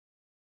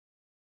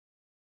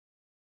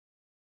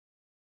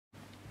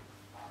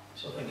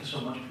So thank you so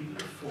much,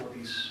 Peter, for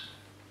this,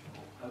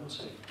 I would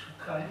say,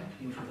 too kind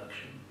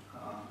introduction.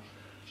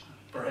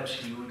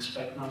 Perhaps you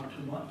expect not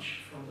too much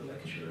from the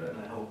lecture,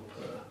 and I hope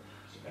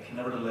I can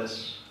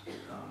nevertheless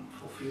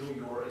fulfill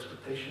your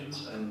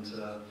expectations and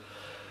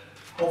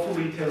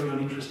hopefully tell you an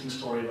interesting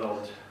story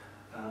about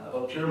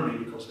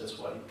Germany, because that's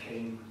why you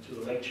came to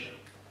the lecture.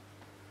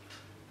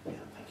 Yeah,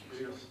 thank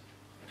you.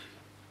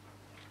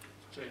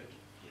 Yeah,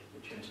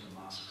 we changed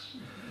the masks.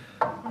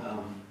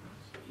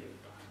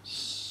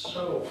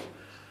 So,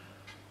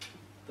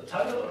 the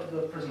title of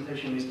the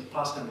presentation is The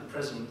Past and the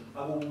Present.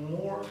 I will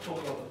more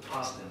talk about the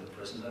past and the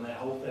present, and I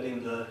hope that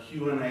in the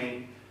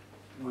Q&A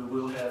we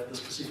will have the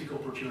specific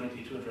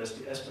opportunity to address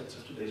the aspects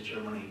of today's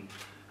Germany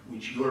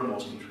which you are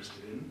most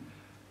interested in.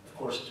 Of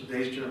course,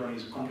 today's Germany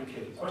is a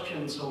complicated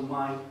question, so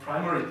my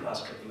primary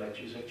task of the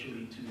lecture is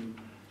actually to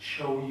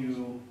show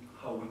you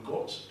how we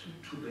got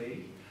to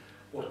today,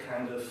 what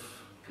kind of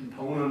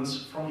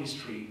components from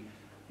history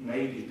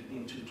made it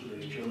into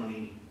today's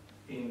Germany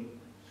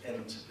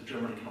and the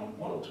German economic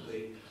model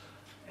today.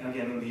 And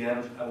again, in the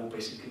end, I will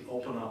basically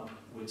open up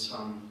with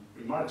some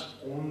remarks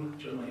on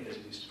Germany as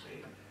it is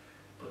today,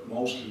 but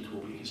mostly it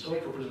will be a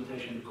historical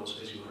presentation because,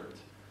 as you heard,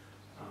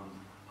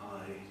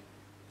 I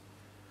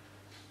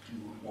do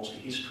mostly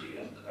history,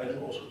 and I do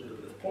also a little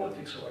bit of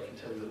politics, so I can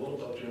tell you a lot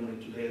about Germany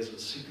today as a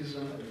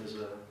citizen and as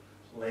a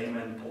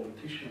layman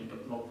politician,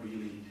 but not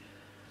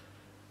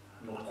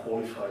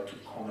qualified to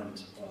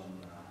comment on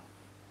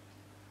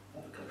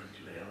the country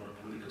today. I'm not a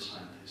political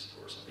scientist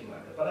or something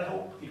like that, but I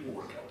hope it will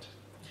work out.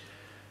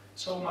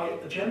 So my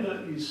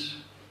agenda is,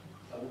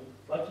 I would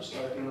like to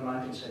start in the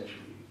 19th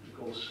century,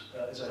 because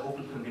as I hope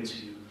to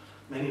convince you,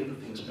 many of the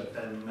things back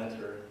then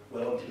matter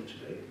well until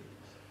today.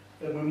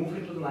 Then we move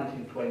into the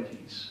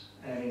 1920s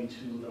and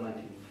into the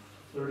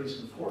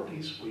 1930s and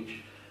 40s,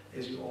 which,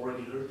 as you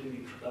already heard in the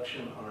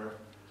introduction, are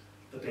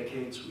the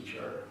decades which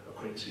are of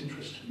greatest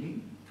interest to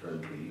me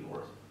currently,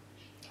 or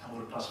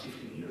over the past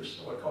 15 years.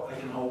 So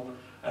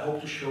I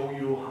hope to show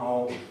you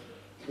how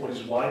what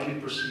is widely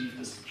perceived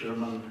as the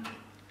German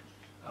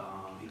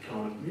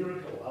economic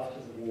miracle after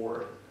the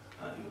war,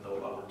 even though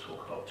I will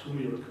talk about two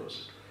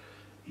miracles,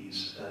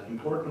 is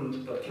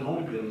important, but can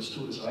only be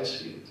understood as I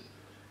see it,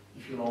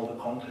 if you know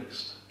the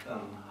context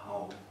and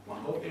how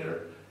one got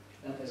there.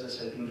 And as I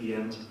said, in the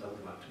end, I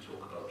would like to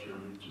talk about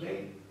Germany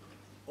today.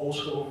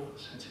 Also,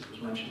 since it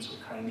was mentioned so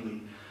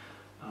kindly,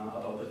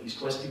 about the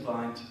East-West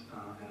divide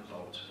and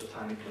about the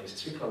tiny place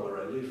CEQLS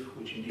where I live,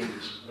 which indeed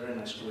is a very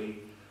nice way,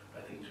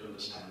 I think, to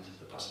understand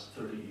the past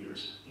 30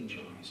 years in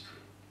German history.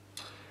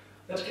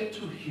 Let's get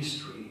to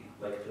history,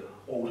 like the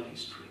old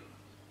history.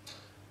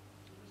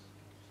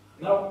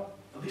 Now,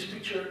 this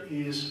picture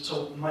is,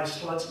 so my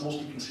slides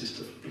mostly consist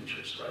of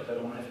pictures, right? I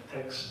don't have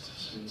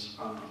text since,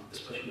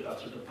 especially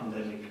after the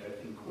pandemic,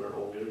 I think we're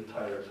all very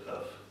tired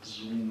of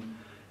Zoom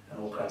and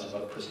all kinds of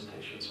other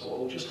presentations. So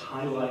I'll just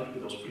highlight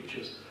with those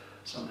pictures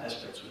some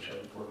aspects which are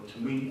important to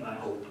me, and I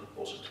hope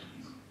also to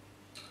you.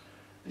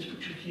 This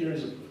picture here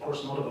is, of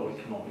course, not about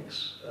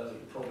economics.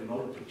 You probably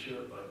know the picture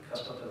by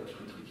Caspar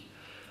Friedrich.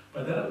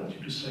 By that, I want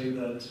you to say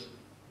that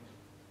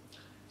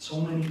so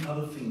many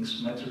other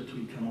things matter to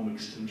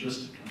economics than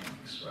just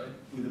economics, right?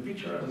 With the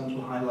picture, I want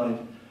to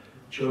highlight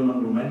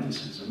German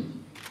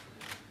Romanticism,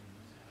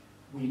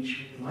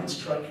 which might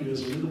strike you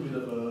as a little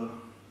bit of an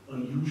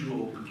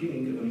unusual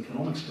beginning of an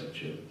economics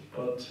lecture,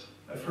 but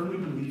I firmly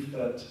believe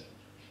that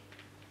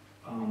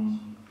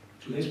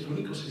today's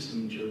political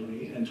system in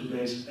Germany and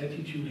today's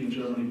attitude in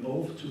Germany,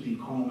 both to the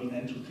economy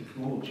and to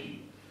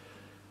technology,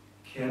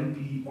 can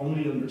be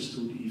only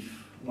understood if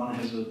one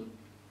has a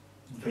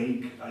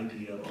vague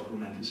idea about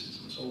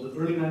Romanticism. So the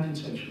early 19th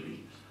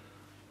century,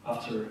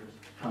 after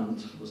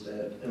Kant was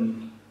dead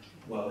and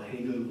while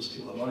Hegel was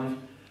still alive,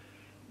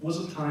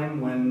 was a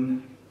time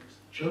when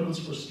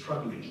Germans were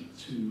struggling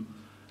to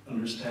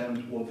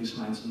understand what this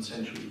 19th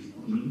century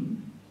would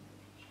mean.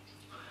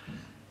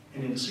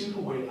 And in a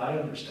simple way I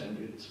understand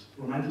it,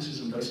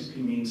 Romanticism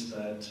basically means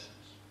that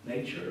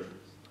nature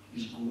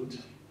is good,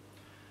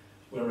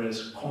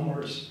 whereas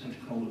commerce and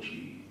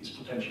technology is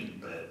potentially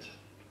bad.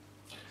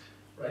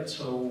 Right,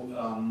 so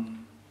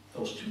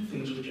those two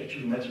things which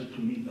actually matter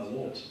to me a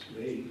lot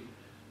today,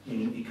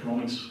 meaning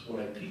economics, what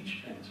I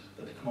teach, and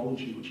the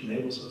technology which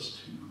enables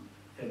us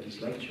to have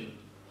this lecture,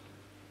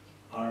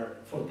 are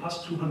for the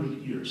past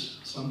 200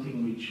 years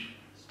something which,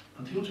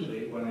 until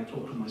today, when I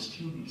talk to my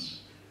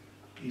students,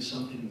 is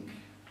something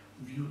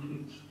viewed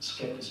with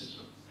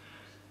skepticism.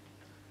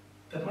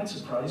 That might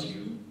surprise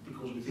you,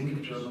 because we think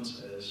of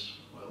Germans as,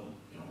 well,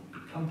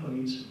 big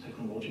companies,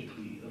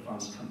 technologically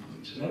advanced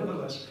companies.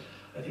 Nevertheless,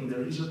 I think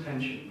there is a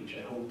tension, which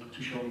I hope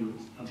to show you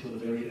until the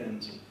very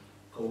end,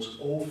 goes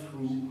all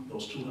through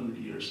those 200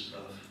 years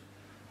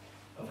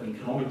of an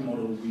economic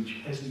model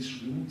which has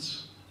these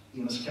roots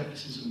in a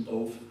skepticism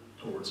both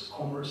towards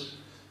commerce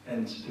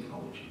and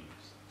technology.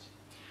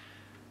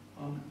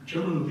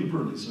 German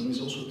liberalism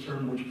is also a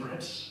term which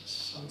perhaps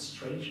sounds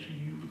strange to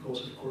you,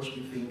 because of course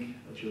we think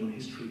of German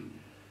history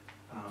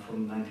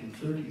from the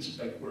 1930s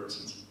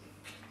backwards,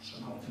 and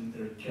somehow think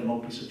there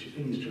cannot be such a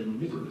thing as German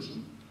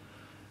liberalism.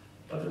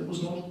 But there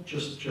was not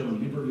just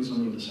German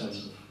liberalism in the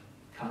sense of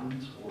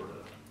Kant or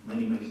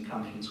many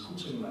Kantian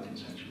schools in the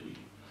 19th century.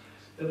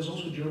 There was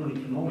also German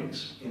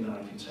economics in the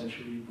 19th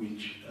century,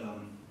 which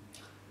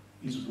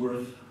is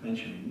worth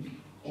mentioning.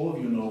 All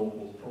of you know,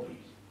 or probably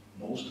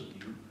most of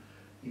you,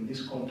 in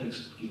this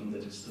context, given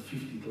that it's the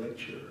 50th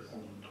lecture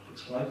on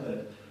topics like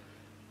that,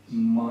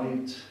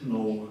 might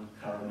know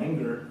Karl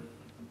Menger,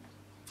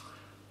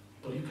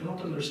 but you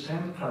cannot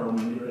understand Karl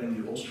Menger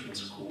and the Austrian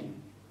school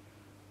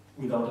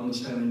without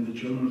understanding the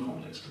German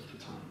context of the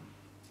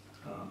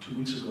time. 2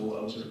 weeks ago,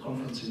 I was at a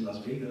conference in Las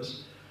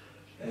Vegas,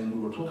 and we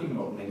were talking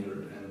about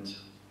Menger, and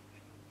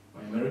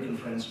my American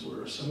friends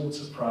were somewhat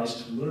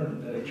surprised to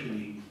learn that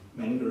actually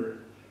Menger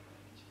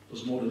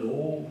was not at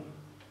all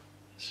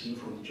seen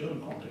from the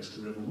German context,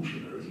 the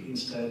revolutionary.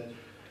 Instead,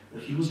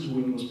 what he was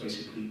doing was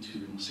basically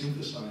to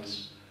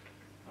synthesize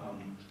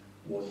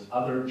what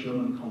other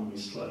German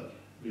economists like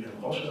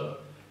Wilhelm Roscher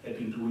had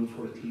been doing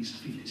for at least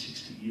 50,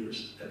 60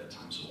 years at the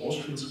time. So the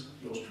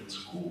Austrian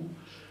school,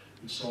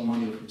 which so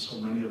many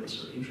of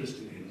us are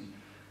interested in,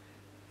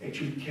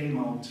 actually came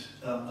out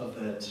of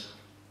that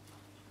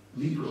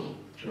liberal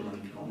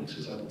German economics,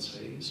 as I would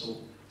say. So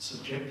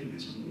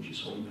subjectivism, which is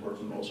so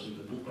important also in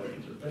the book by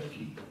Peter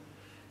Bethke,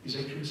 is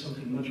actually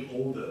something much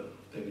older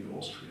than the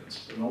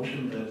Austrians. The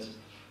notion that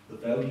the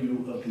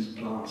value of this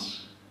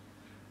glass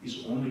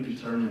is only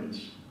determined,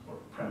 or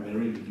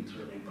primarily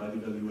determined, by the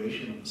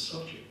valuation of the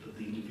subject, of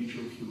the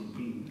individual human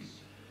being,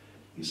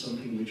 is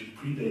something which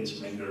predates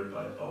Menger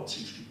by about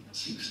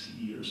 60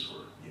 years,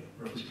 or yeah,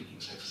 roughly speaking,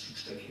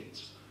 6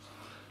 decades.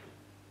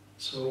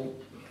 So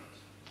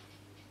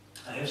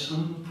I have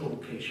some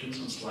provocations,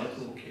 some slight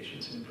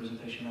provocations in the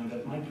presentation, and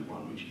that might be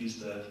one, which is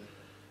that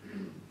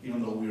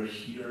even though we are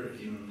here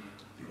in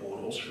the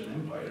old Austrian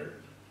Empire,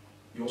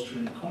 the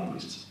Austrian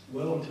economists,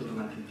 well until the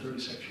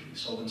 1930s actually,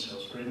 saw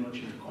themselves very much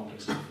in the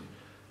context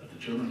of the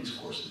German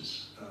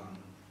discourses,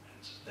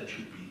 and that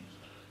should be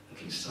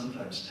at least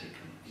sometimes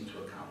taken into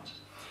account.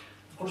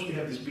 Of course, we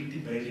have this big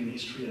debate in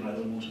history, and I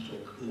don't want to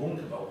talk long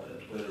about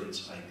that, whether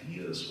it's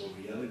ideas or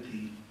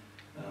reality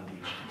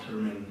which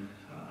determine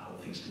how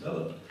things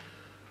develop.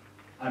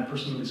 I'm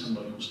personally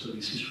somebody who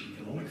studies history,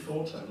 economic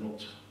thought. I'm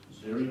not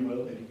very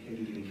well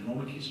educated in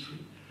economic history,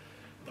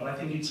 but I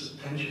think it's a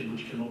tension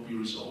which cannot be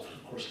resolved.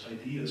 Of course,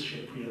 ideas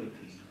shape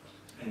reality,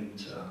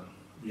 and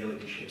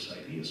reality shapes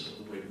ideas,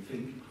 so the way we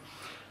think.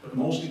 But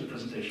mostly the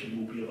presentation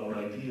will be about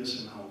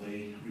ideas and how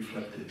they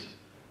reflected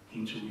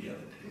into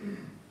reality.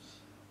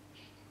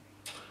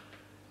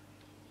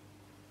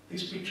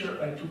 This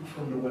picture I took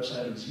from the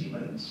website of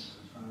Siemens.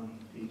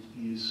 It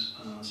is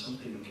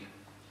something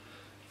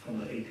from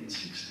the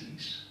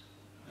 1860s.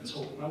 And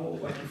so I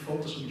would like to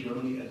focus on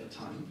Germany at the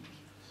time,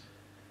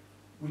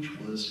 which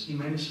was, in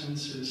many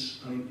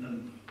senses,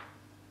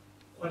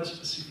 quite a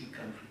specific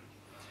country.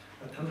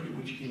 A country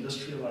which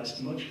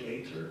industrialized much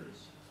later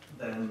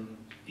than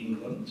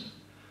England.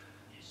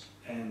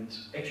 And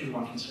actually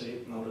one can say,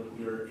 now that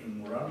we are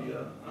in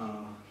Moravia,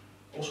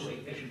 also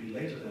actually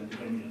later than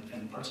Bohemia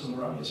and parts of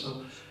Moravia.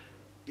 So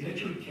it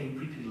actually came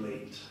pretty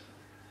late.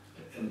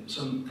 And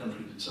some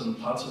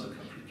parts of the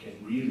country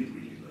came really,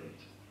 really late.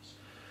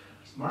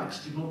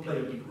 Marx did not play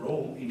a big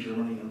role in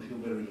Germany until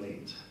very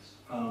late.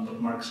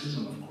 But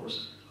Marxism, of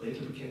course,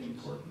 later became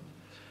important.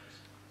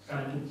 And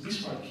I put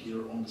Bismarck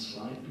here on the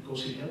slide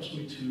because it helps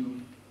me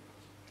to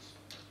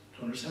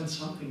understand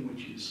something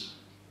which is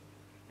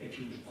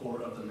actually the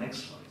core of the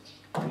next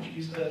slide, which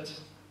is that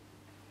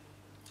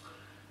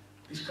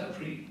this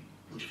country,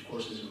 which of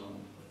course is,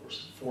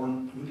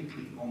 formed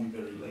politically only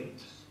very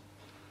late,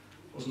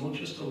 was not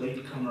just a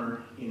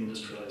latecomer in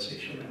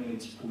industrialization and in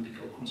its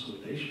political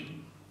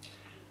consolidation,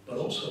 but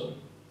also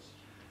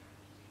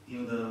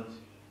in the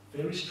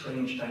very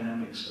strange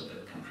dynamics of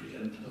that country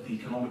and of the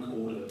economic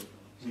order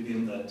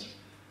within that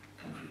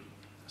country.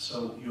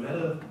 So you had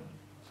a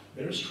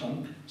very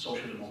strong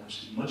social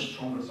democracy, much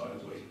stronger, by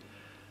the way,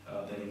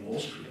 than in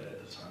Austria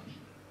at the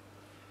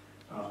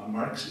time. A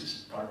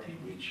Marxist party,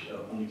 which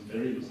only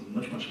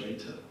much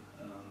later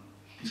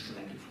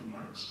disconnected from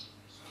Marx.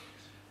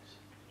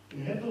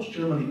 You had those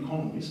German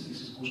economists,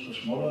 this is Gustav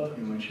Schmoller,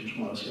 you mentioned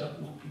Schmoller's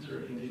Jahrbuch,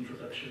 Peter, in the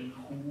introduction,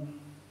 who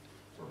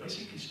were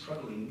basically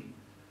struggling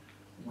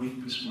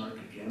with Bismarck,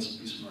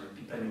 against Bismarck,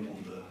 depending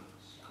on the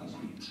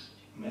concrete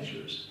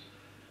measures,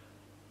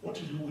 what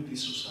to do with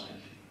this society.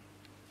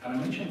 And I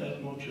mentioned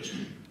that not just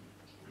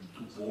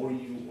to bore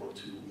you or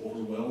to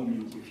overwhelm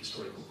you with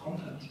historical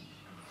content,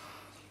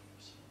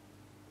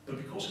 but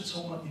because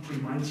it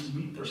reminds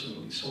me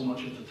personally so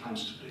much of the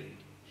times today.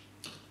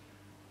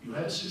 You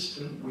have a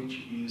system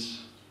which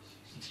is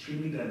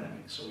extremely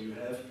dynamic. So you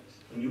have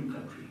a new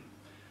country,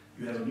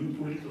 you have a new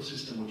political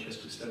system which has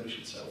to establish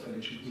itself and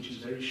which is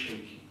very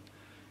shaky.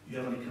 You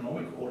have an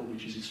economic order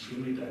which is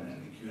extremely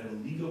dynamic. You have a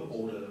legal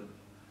order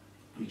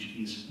which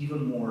is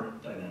even more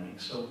dynamic.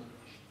 So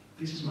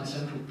this is my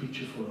central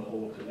picture for the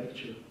whole of the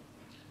lecture.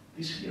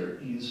 This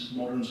here is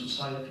modern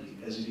society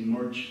as it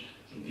emerged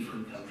in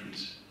different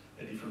countries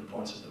at different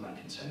points of the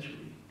 19th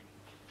century.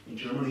 In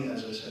Germany,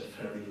 as I said,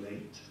 fairly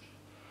late.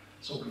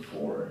 So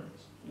before,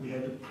 we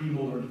had the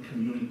pre-modern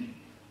community,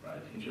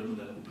 right? In German,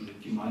 that would be the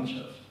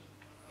Gemeinschaft.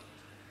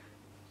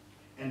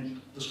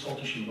 And the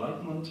Scottish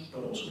Enlightenment,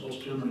 but also those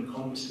German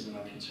economists in the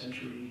 19th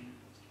century,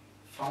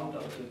 found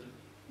out that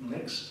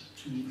next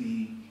to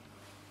the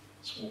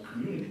small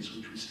communities,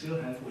 which we still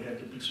have, we have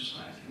the big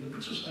society. And the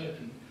big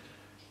society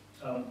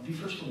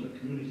differs from the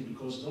community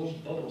because those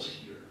bubbles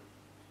here,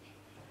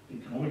 the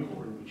economic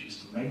order, which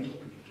is the main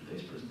topic of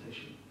today's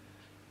presentation,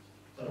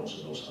 but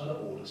also those other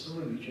orders, the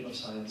religion of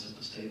science and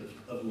the state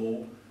of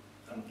law,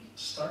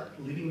 start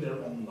living their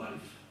own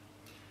life,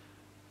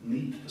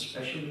 need the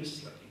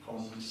specialists like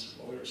economists,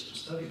 lawyers to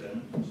study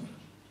them,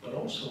 but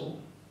also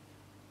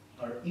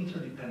are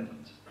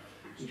interdependent,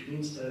 which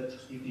means that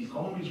if the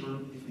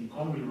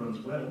economy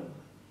runs well,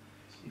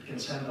 it can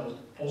send out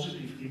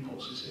positive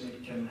impulses and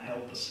it can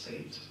help a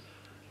state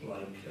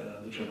like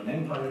the German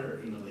Empire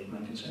in the late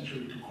 19th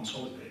century to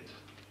consolidate.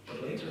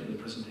 But later in the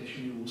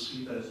presentation you will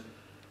see that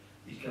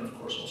it can of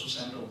course also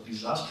send out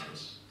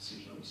disastrous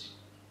signals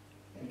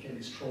and can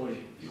destroy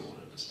the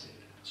order of the state.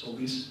 So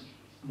this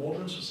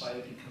modern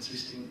society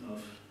consisting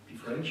of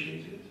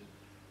differentiated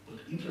but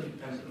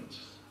interdependent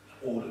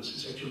orders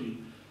is actually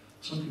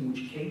something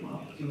which came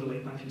up in the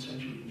late 19th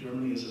century in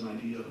Germany as an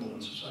idea of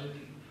modern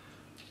society,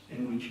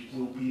 and which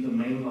will be the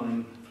main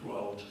line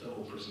throughout the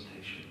whole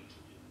presentation.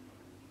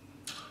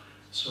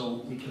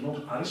 So we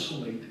cannot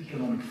isolate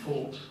economic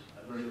thought.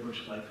 I very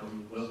much like how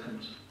you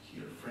welcomed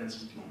here friends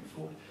of economic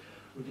thought.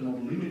 We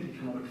cannot limit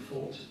economic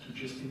thought to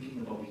just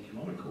thinking about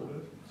economic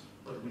order,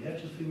 but we have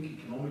to think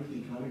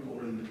economic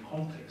order in the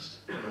context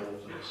of all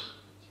of those.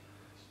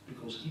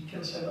 Because it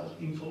can send out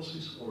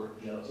impulses, or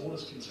the other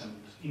orders can send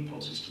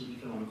impulses to the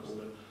economic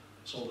order.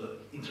 So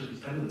the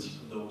interdependence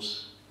of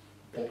those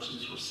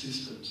boxes or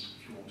systems,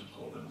 if you want to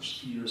call them, or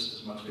spheres,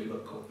 as Max Weber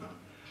called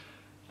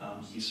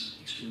them, is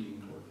extremely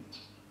important.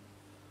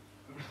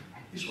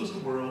 This was the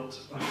world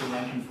until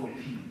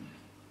 1914,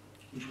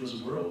 which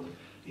was a world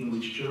in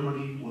which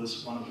Germany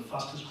was one of the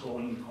fastest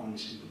growing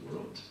economies in the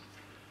world.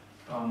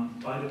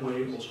 By the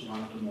way, also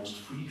one of the most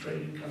free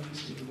trading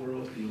countries in the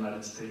world. The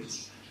United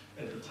States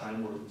at the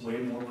time were way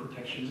more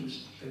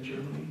protectionist than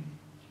Germany.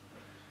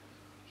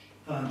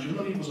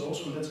 Germany was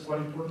also, and that's quite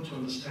important to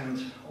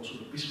understand, also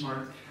the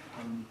Bismarck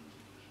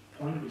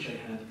point which I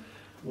had,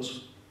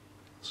 was,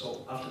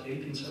 so after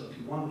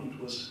 1871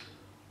 it was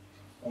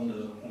on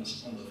the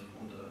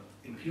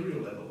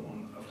imperial level,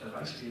 of the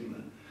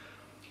Reichsebene,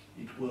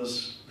 it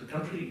was the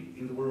country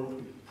in the world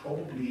with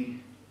probably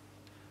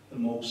the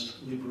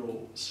most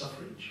liberal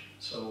suffrage.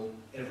 So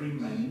every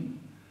man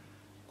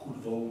could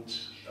vote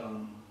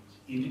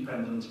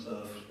independent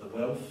of the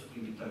wealth,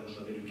 independent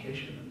of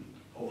education, and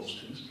all those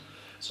things.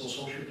 So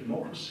social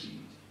democracy,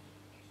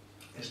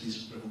 as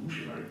this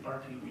revolutionary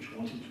party which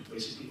wanted to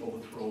basically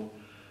overthrow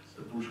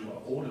the bourgeois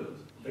order,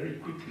 very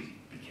quickly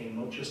became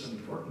not just an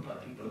important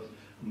party, but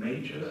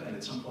major, and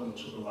at some point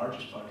also the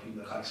largest party in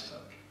the Reichstag.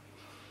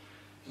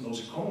 And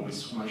those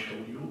economists whom I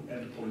showed you,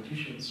 and the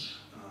politicians,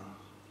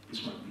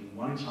 Bismarck being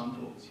one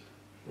example,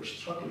 were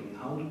struggling.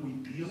 How do we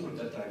deal with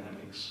that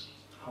dynamics?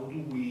 How do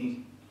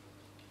we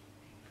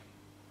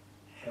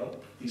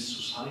help this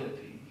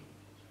society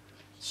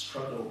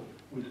struggle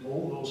with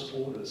all those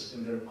orders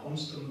and their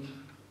constant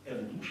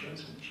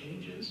evolutions and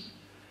changes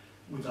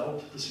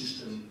without the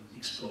system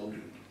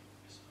exploding?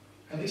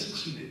 And they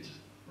succeeded,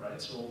 right?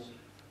 So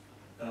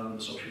the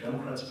Social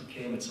Democrats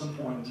became at some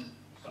point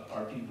a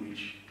party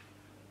which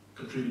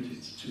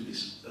contributed to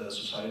this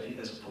society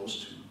as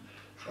opposed to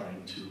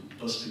trying to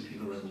bust it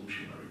in a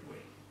revolutionary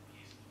way.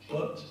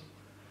 But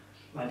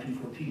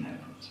 1914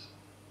 happened.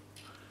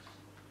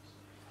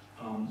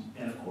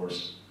 And of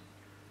course,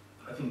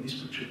 I think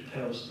this picture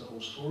tells the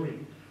whole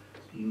story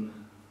in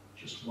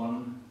just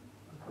one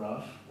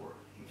graph, or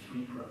in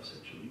three graphs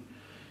actually.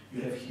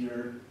 You have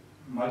here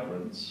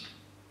migrants,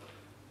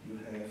 you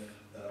have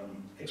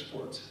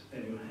exports,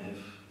 and you have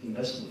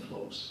investment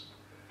flows.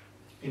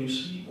 And you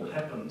see what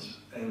happened,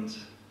 and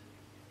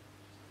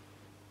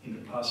in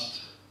the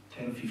past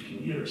 10,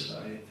 15 years,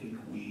 I think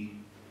we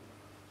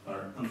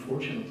are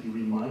unfortunately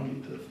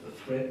reminded of the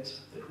threat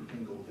that we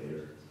can go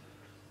there.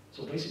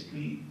 So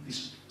basically,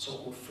 this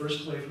so-called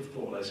first wave of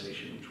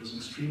globalization, which was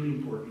extremely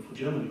important for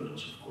Germany, but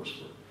also, of course,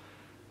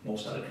 for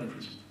most other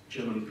countries,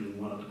 Germany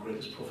being one of the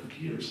greatest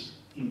profiteers,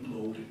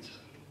 imploded.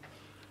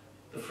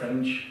 The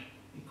French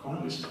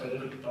economist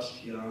Frédéric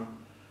Bastiat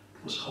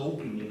was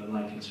hoping in the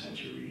 19th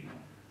century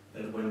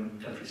that when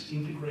countries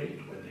integrate,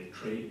 when they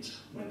trade,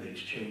 when they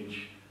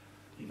exchange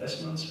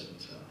investments and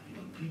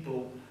even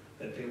people,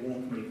 that they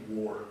won't make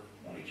war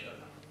on each other.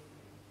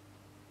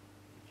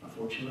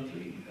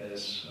 Unfortunately,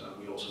 as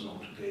we also know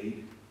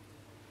today,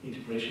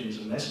 integration is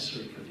a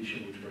necessary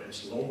condition which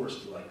perhaps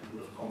lowers the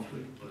likelihood of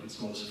conflict, but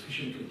it's not a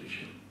sufficient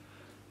condition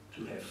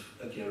to have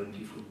a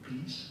guarantee for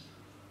peace.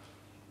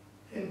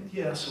 And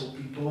yeah, so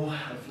people,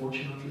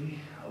 unfortunately,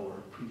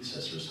 our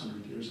predecessors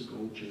 100 years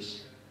ago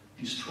just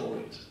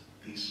destroyed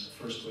this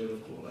first wave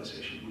of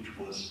globalization, which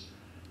was,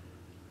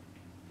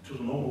 to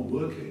the normal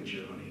worker in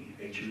Germany,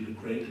 a actually the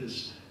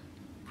greatest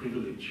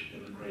privilege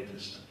and the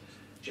greatest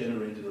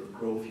generator of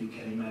growth you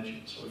can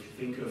imagine. So if you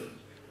think of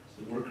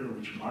the worker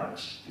which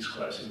Marx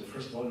describes in the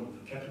first volume of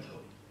the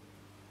Capital,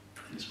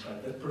 he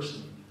described that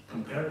person,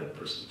 compared that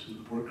person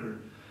to the worker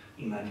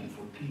in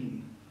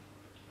 1914,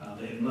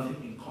 they have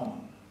nothing in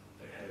common.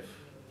 They have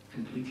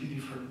completely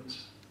different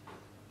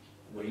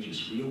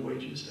wages, real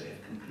wages. They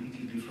have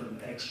completely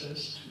different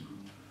access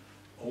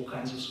to all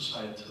kinds of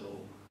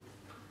societal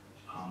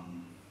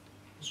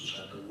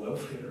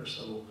welfare.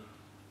 So,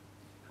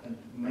 and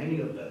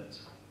many of that,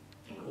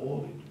 not all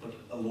of it, but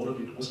a lot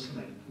of it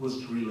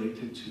was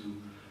related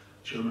to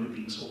Germany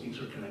being so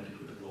interconnected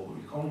with the global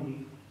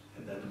economy,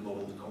 and then the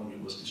global economy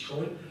was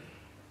destroyed.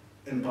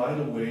 And by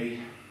the way,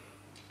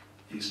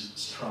 this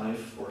strive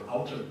for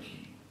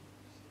autarky,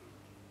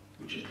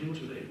 which until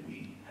today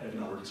we have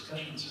in our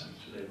discussions, and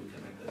today we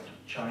connect that to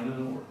China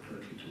or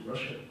currently to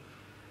Russia,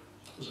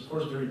 was of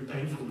course very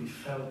painfully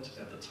felt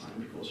at the time,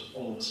 because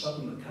all of a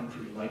sudden a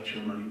country like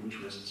Germany, which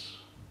was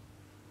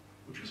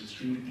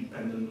extremely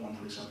dependent on,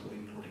 for example,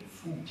 importing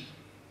food,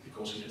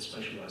 because it had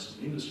specialized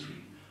in industry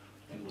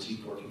and was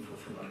importing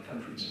from other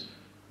countries,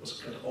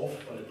 was cut off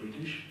by the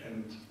British,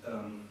 and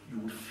you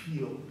would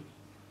feel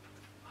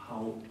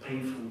how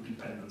painful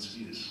dependence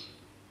is.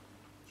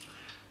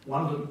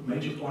 One of the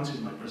major points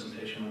in my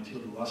presentation until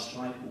the last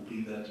slide will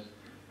be that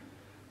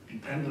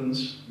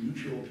dependence,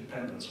 mutual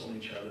dependence on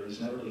each other, is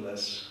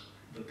nevertheless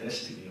the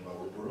destiny of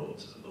our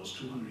world, those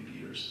 200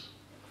 years.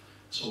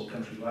 So a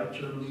country like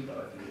Germany, but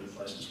I think it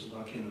applies to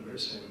Slovakia in the very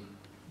same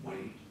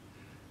way,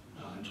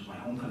 and to my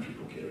home country,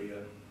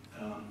 Bulgaria,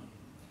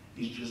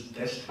 is just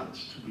destined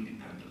to be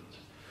dependent.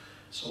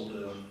 So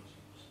the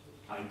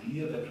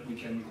idea that we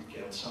can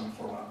get some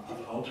form of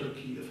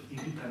autarky, of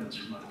independence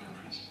from other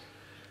countries,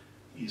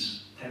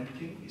 is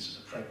tempting, is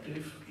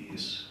attractive,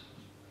 is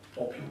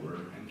popular,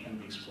 and can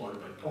be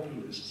exploited by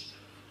populists,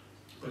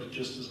 but it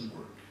just doesn't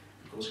work.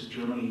 Because if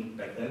Germany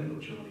back then, or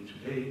Germany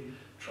today,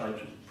 tried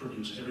to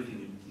produce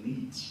everything it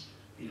needs,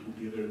 it would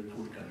be a very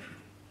poor country.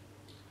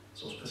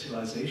 So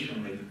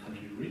specialization made the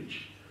country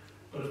rich,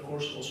 but of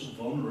course also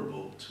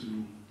vulnerable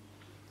to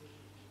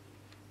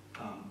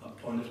a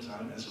point of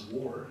time as a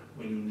war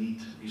when you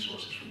need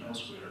resources from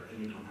elsewhere and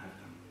you don't have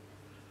them.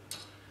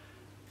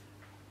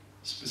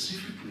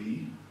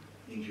 Specifically,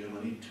 in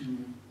Germany, two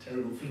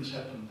terrible things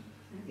happened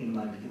in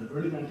the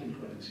early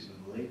 1920s,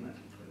 in the late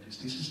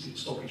 1920s. This is the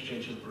stock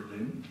exchange of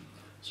Berlin.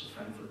 So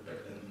Frankfurt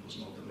back then was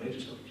not the major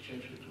stock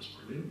exchange, it was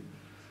Berlin.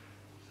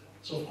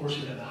 So of course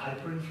you had a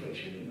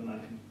hyperinflation in the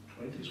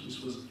 1920s,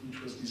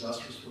 which was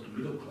disastrous for the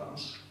middle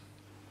class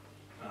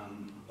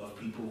of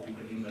people who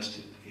had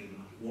invested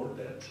in war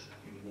debt,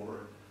 in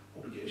war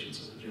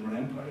obligations of the German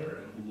Empire,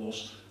 and who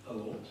lost a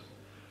lot.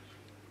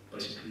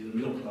 Basically, the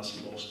middle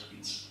class lost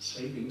its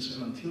savings,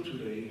 and until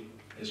today,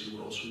 as you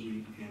will also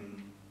read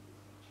in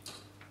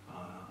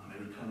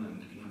American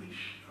and English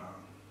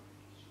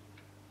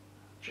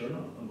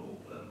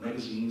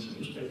magazines and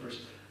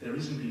newspapers, there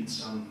is indeed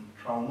some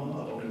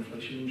trauma about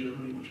inflation in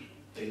Germany, which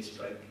dates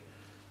back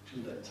to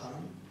that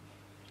time.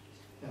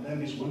 And then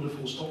this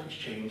wonderful stock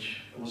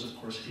exchange was, of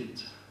course,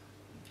 hit,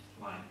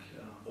 like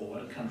all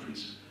other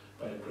countries,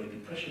 by a Great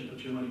Depression, but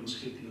Germany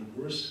was hit in a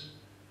worse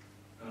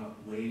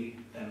way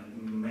than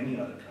many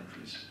other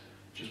countries,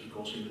 just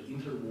because in the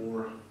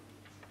interwar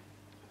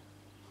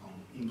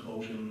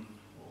implosion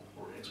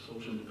or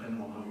explosion,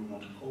 depending on how you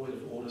want to call it,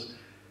 of orders,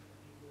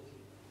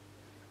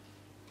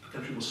 the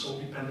country was so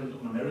dependent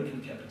on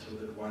American capital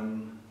that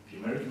when the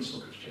American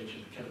stock exchange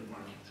and the capital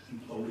market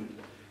imploded,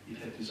 it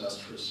had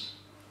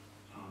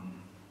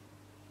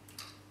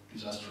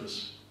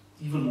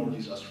even more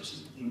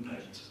disastrous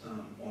impact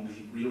on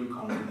the real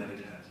economy than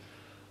it had,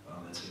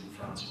 let's say, in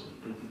France or in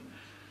Britain.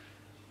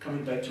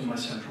 Coming back to my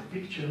central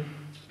picture,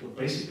 what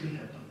basically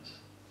happened,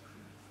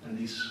 and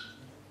this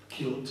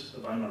killed the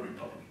Weimar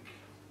Republic,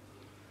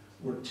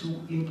 were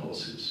two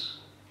impulses,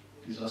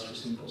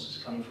 disastrous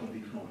impulses coming from the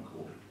economic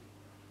order.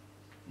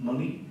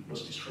 Money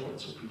was destroyed,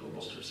 so people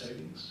lost their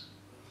savings,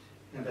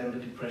 and then the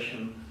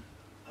Depression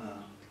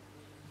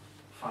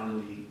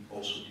finally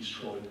also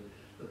destroyed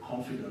the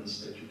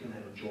confidence that you can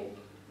have a job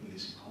in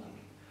this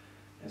economy.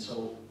 And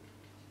so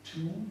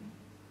two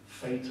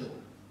fatal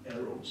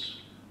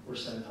arrows were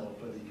sent out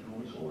by the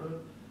economic order,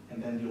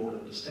 and then the order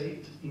of the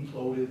state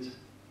imploded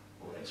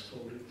or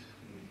exploded.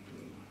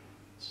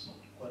 It's not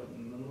quite,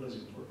 nonetheless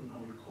important how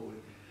you call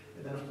it.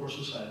 And then of course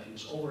society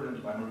was over and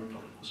the Weimar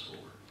Republic was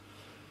over.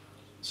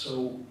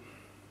 So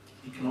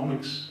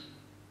economics,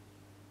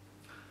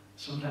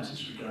 sometimes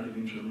it's regarded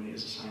in Germany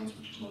as a science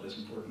which is not as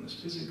important as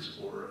physics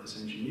or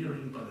as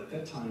engineering, but at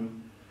that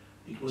time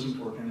it was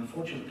important. And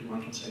unfortunately,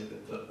 one can say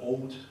that the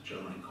old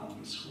German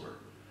economists were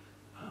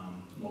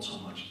not so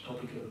much the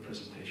topic of the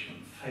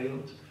presentation,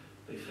 failed.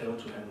 They failed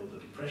to handle the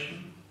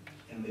Depression,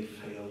 and they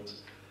failed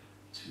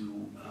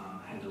to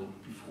handle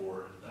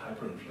before the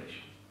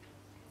hyperinflation.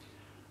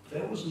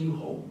 There was new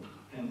hope,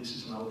 and this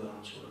is now the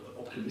sort of the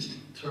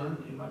optimistic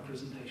turn in my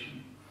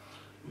presentation,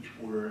 which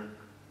were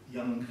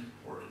young,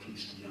 or at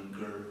least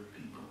younger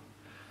people.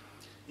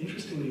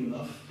 Interestingly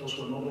enough, those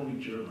were not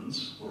only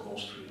Germans or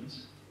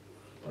Austrians,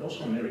 but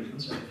also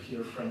Americans. I have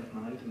here Frank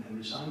Knight and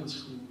Henry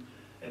Simons, who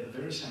at the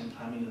very same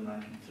time in the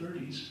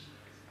 1930s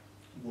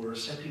were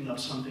setting up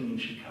something in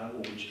Chicago,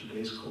 which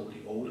today is called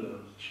the Older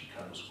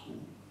Chicago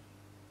School.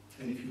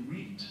 And if you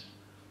read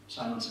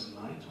Simons and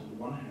Knight on the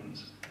one hand,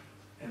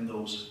 and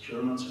those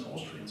Germans and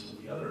Austrians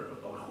on the other,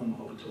 about whom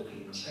I'll be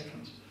talking in a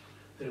second,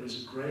 there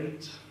is a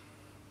great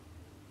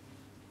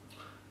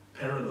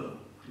parallel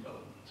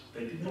development.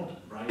 They did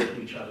not write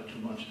to each other too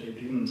much, they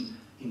didn't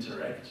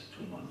interact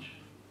too much.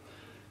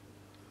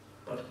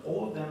 But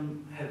all of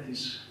them had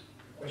this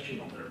question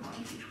on their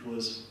mind, which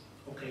was,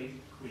 okay,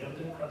 we have a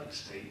democratic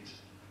state,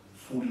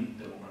 fully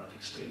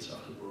democratic states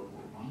after World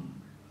War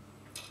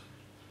I.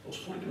 Those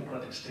fully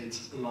democratic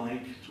states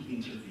like to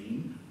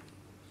intervene,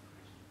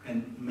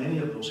 and many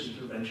of those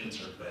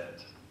interventions are bad.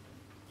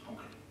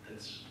 Okay,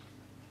 that's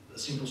a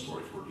simple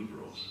story for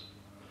liberals.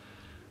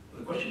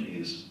 The question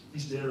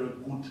is there a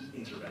good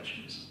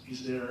interventionism?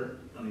 Is there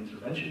an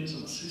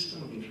interventionism, a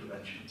system of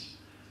interventions,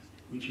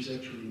 which is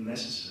actually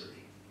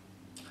necessary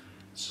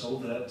so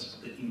that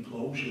the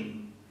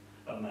implosion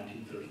of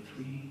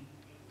 1933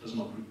 does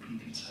not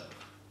repeat itself?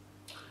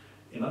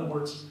 In other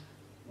words,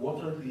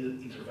 what are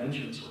the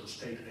interventions or the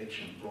state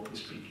action, broadly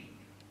speaking,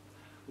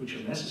 which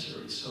are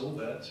necessary so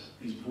that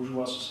this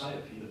bourgeois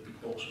society, the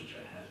big box which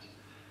I had,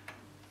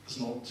 does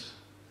not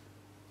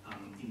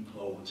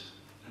implode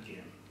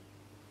again?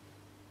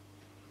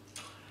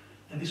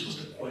 And this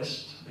was the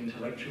quest, the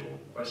intellectual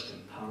quest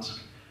and task,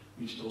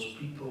 which those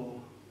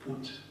people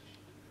put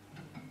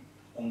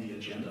on the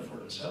agenda for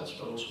themselves,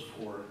 but also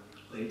for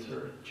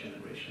later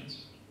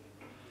generations.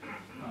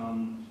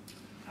 And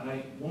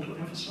I want to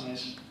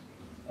emphasize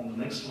on the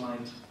next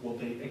slide what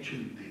they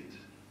actually did.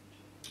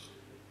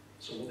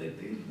 So what they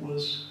did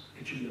was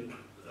actually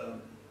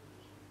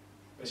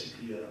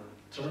basically a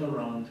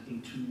turnaround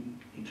in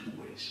two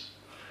ways.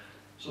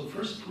 So the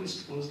first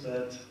twist was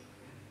that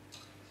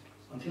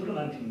until the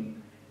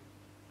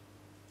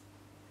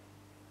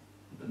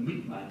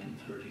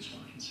mid-1930s,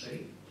 one can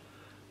say,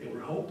 they were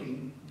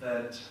hoping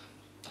that,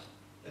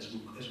 as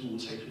we would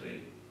say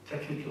today,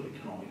 technical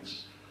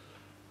economics,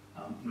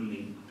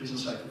 meaning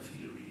business cycle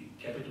theory,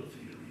 capital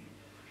theory,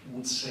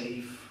 would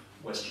save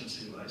Western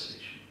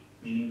civilization.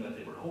 Meaning that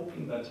they were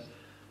hoping that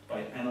by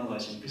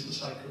analyzing business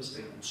cycles,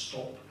 they would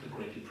stop the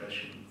Great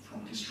Depression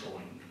from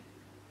destroying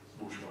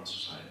bourgeois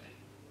society.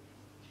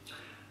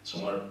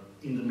 Somewhere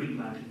in the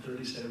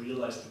mid-1930s, they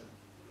realized that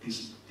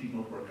this did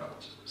not work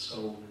out.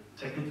 So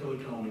technical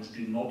economics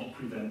did not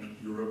prevent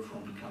Europe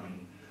from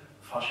becoming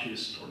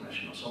fascist or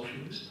national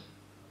socialist.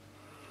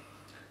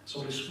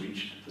 So they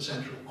switched the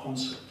central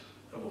concept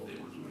of what they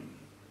were doing,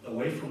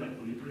 away from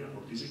equilibrium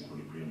or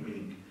disequilibrium,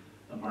 meaning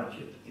a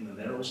market in a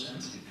narrow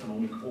sense, the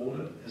economic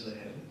order as I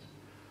had it.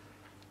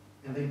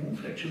 And they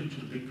moved actually to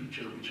the big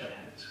picture which I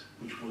had,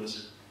 which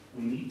was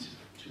we need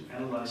to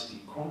analyze the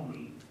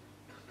economy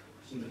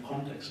in the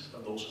context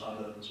of those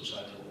other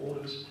societal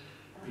orders,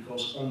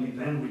 because only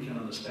then we can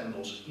understand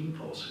those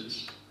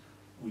impulses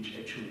which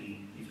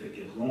actually, if they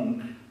get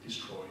wrong,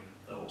 destroy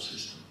the whole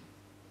system.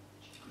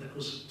 That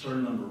was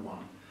turn number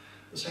one.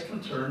 The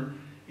second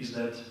turn is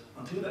that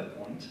until that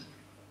point,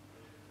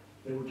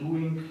 they were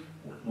doing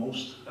what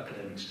most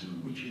academics do,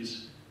 which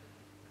is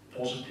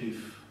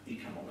positive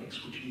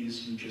economics, which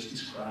is you just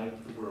describe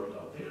the world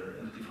out there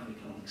and the different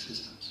economic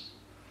systems.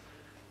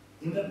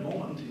 In that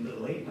moment, in the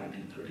late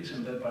 1930s,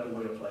 and that, by the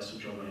way, applies to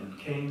John Maynard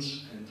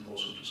Keynes and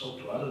also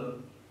to other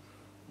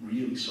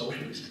really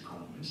socialist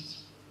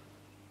economists,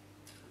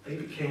 they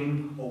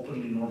became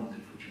openly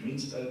normative, which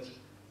means that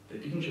they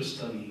didn't just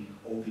study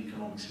all the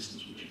economic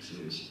systems which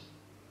exist,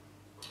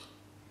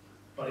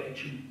 but they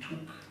actually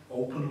took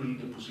openly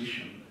the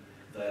position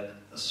that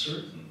a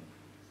certain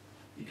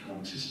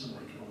economic system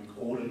or economic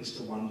order is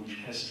the one which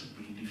has to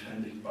be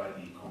defended by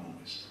the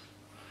economist.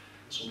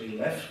 So they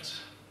left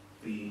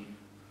the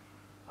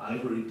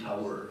ivory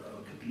tower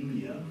of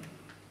academia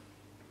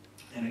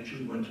and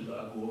actually went to the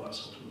agora,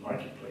 so to the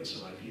marketplace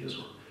of ideas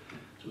or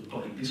to the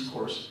public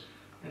discourse,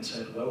 and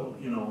said, well,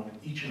 you know,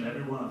 each and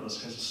every one of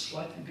us has a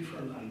slightly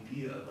different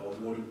idea about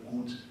what a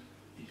good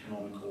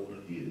economic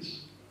order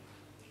is,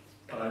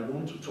 but I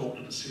want to talk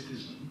to the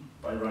citizen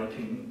by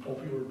writing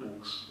popular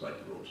books like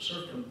The Road to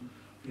Serfdom,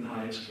 in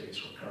Hayek's case,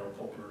 or Karl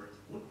Popper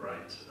would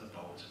write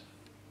about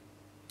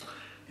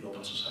the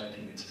open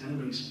society and its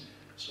enemies.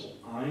 So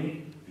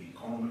I, the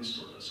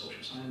economist or the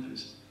social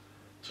scientist,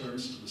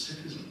 turns to the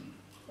citizen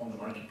on the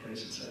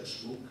marketplace and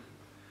says, look,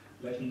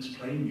 let me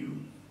explain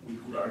you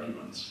with good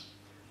arguments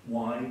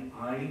why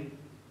I,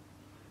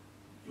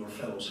 your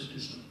fellow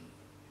citizen,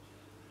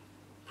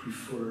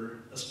 prefer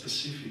a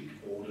specific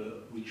order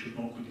which should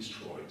not be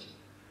destroyed.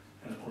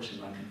 And of course in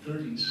the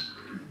 1930s,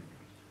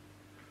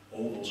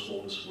 all those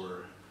orders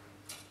were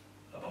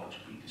about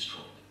to be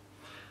destroyed.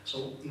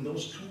 So in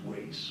those two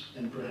ways,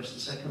 and perhaps the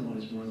second one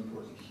is more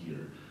important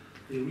here,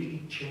 they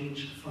really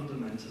changed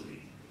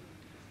fundamentally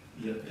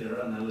their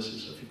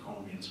analysis of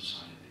economy and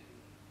society.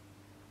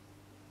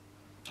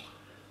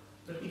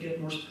 Let me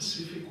get more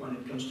specific when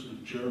it comes to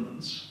the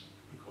Germans,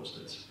 because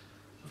that's,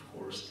 of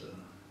course,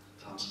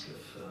 the task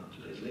of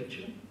today's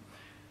lecture.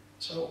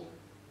 So,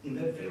 in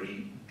that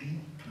very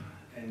deep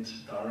and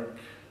dark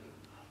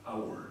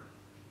hour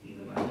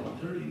in the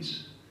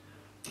 1930s,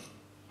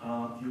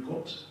 you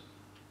got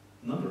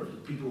a number of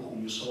the people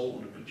whom you saw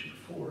on the picture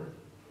before,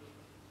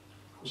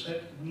 who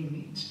said, we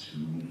need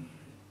to,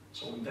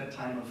 so in that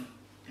time of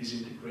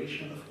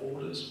disintegration of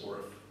orders or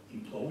of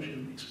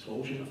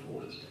explosion of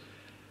orders,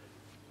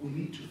 we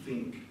need to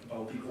think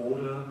about the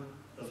order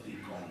of the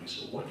economy.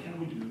 So what can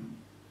we do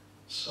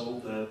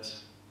so that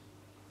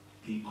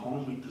the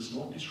economy does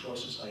not destroy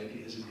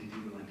society as it did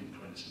in the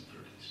 1920s and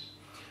 30s?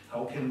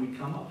 How can we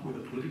come up with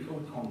a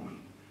political economy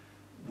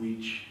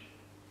which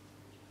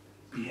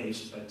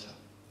behaves better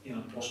in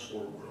a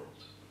post-war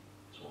world?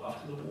 So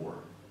after the war,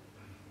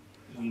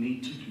 we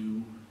need to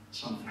do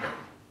something.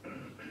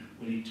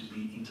 We need to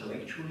be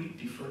intellectually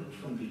different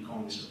from the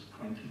economies of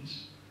the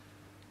 20s,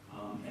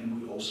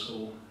 and we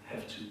also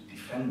have to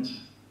defend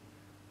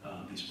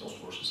this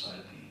post-war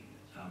society,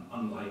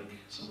 unlike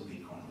some of the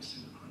economists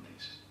in the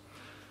 20s.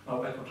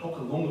 Now, I could talk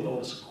along about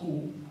the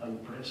school. I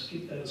would perhaps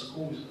skip that.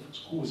 School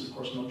is, of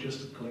course, not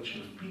just a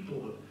collection of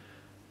people,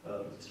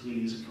 but it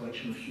really is a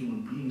collection of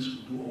human beings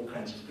who do all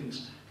kinds of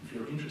things. If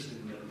you're interested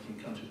in that, we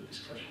can come to the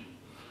discussion.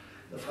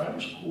 The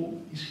private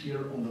school is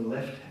here on the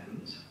left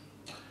hand,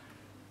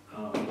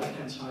 on the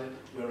left-hand side,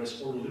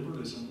 whereas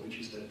ordoliberalism, which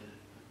is that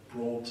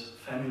broad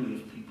family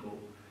of people,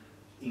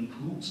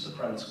 includes the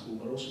private school,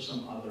 but also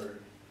some other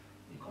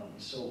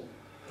economies. So,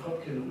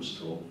 Höpke and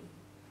Rustow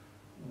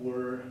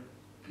were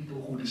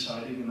people who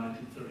decided in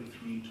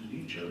 1933 to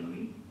leave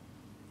Germany.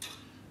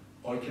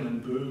 Eucken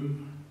and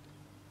Böhm,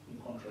 in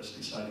contrast,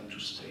 decided to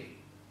stay.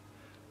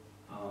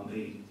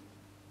 They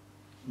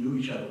knew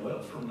each other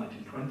well from the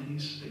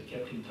 1920s. They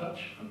kept in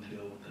touch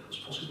until that was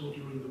possible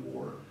during the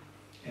war,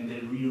 and they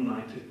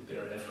reunited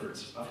their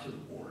efforts after the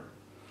war.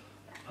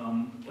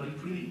 But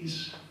it really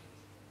is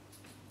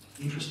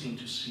interesting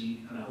to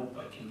see, and I hope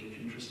I can get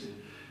you interested,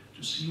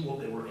 to see what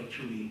they were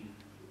actually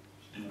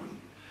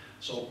doing.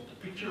 So the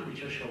picture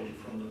which I showed you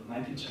from the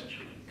 19th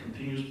century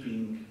continues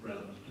being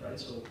relevant, right?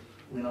 So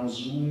we now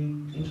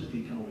zoom into the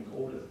economic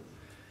order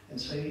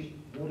and say,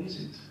 what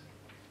is it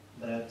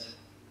that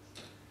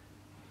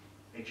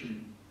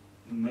actually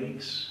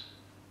makes,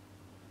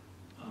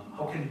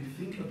 how can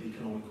you think of the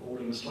economic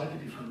order in a slightly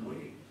different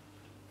way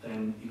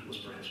than it was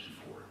perhaps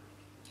before?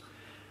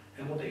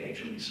 And what they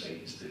actually say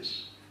is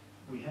this: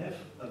 we have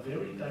a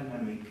very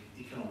dynamic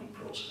economic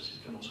process.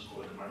 You can also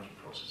call it a market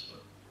process,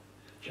 but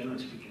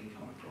generally speaking,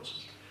 economic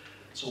process.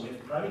 So we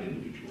have private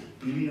individuals,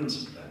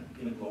 billions of them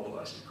in a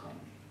globalized economy,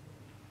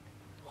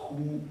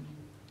 who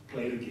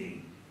play the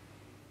game.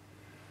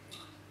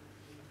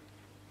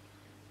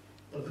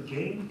 But the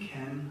game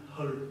can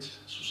hurt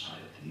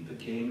society, the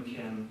game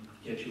can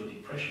get you a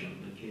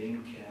depression, the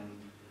game can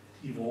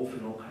evolve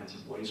in all kinds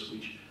of ways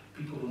which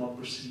people do not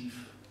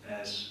perceive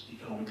as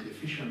economically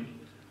efficient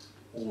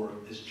or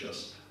as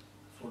just.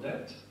 For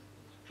that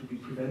to be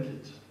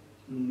prevented,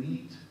 you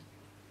need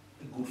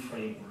a good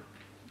framework.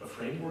 A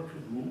framework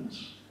of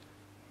rules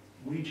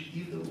which,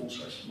 if the rules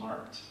are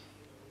smart,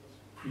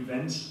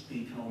 prevents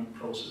the economic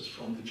process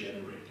from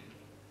degenerating,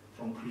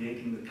 from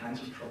creating the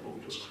kinds of trouble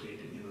it was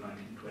created in the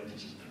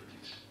 1920s and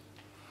 30s.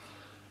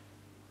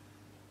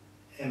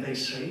 And they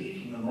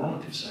say, in a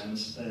normative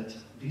sense, that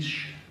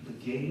the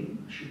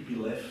game should be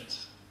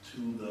left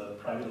to the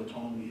private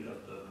autonomy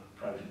of the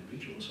private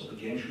individual. So the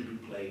game should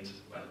be played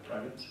by the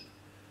private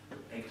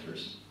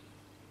actors,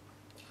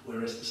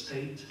 whereas the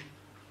state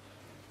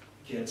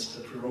gets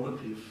the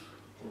prerogative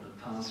or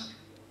the task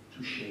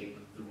to shape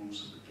the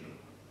rules of the game.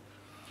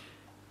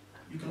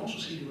 You can also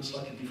see it in a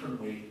slightly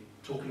different way,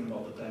 talking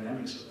about the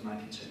dynamics of the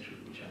 19th century,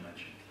 which I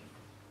mentioned.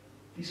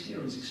 This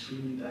here is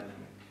extremely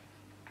dynamic.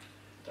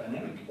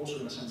 Dynamic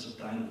also in a sense of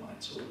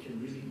dynamite, so it can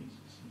really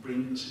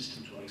bring the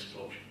system to an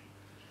explosion.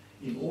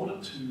 In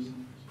order to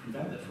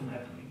prevent that from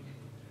happening,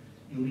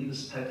 you need a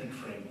static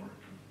framework.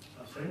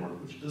 A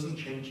framework which doesn't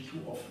change too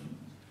often.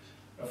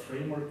 A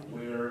framework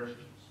where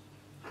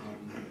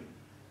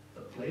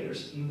the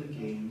players in the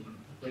game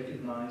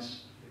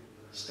recognize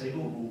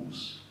stable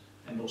rules,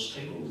 and those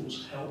stable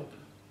rules help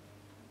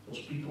those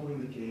people in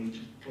the game to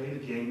play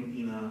the game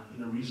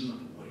in a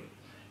reasonable way.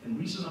 And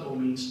reasonable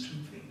means two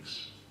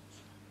things.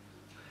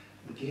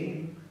 The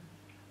game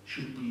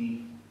should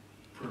be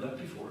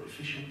productive or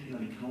efficient in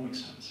an economic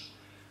sense,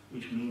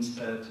 which means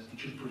that it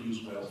should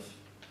produce wealth.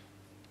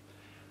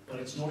 But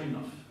it's not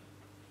enough,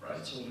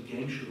 right? So the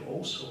game should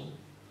also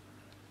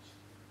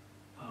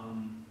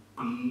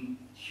be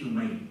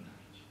humane,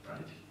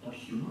 right? Not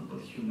human,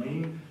 but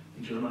humane.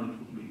 In German it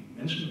would be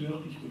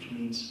menschenwürdig, which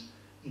means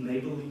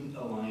enabling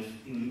a life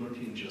in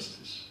liberty and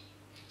justice.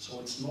 So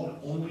it's not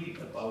only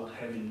about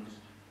having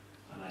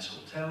a nice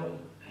hotel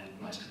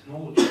and nice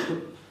technology,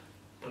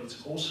 but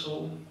it's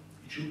also,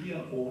 it should be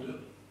an order,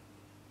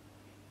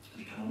 an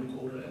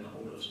economic order and an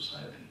order of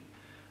society,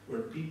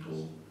 where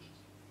people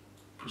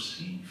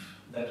perceive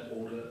that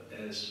order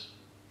as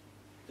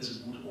a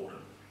good order.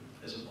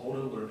 as an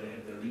order where they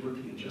have their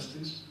liberty and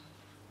justice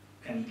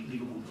and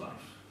live a good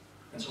life.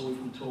 And so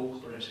if we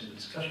talk perhaps in the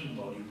discussion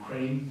about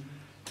Ukraine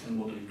and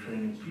what the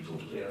Ukrainian people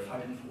today are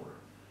fighting for,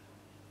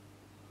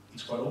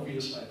 it's quite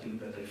obvious, I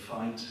think, that they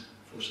fight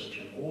for such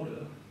an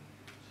order.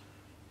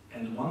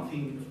 And one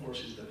thing, of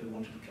course, is that they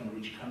want to become a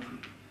rich country.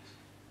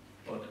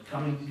 But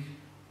coming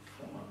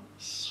from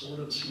a sort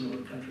of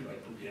similar country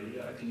like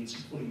Bulgaria, I think it's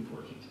equally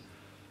important.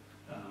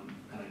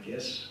 And I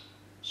guess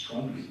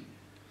strongly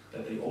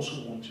that they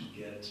also want to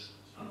get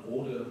an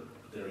order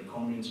of their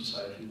economy and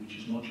society which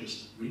is not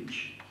just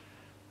rich,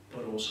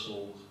 but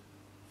also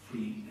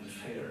free and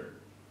fair,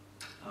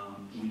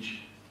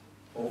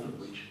 both of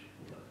which,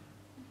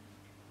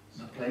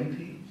 the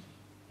plenty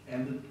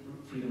and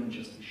the freedom and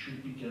justice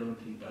should be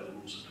guaranteed by the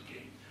rules of the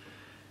game.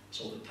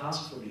 So the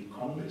task for the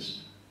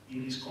economist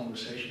in his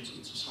conversations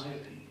with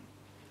society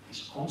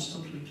is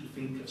constantly to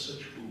think of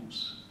such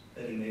rules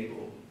that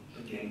enable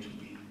the game to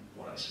be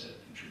what I said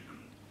it should be,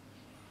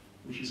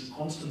 which is a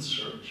constant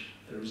search.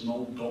 There is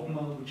no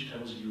dogma which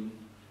tells you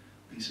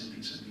these and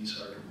these and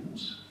these are the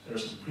rules. There are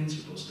some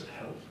principles that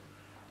help,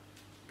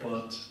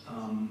 but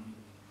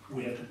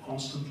we have to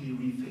constantly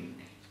rethink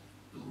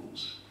the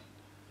rules.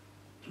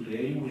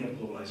 Today we have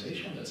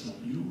globalization, that's not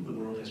new. The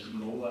world has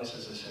been globalized,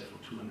 as I said,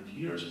 for 200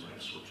 years,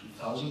 perhaps for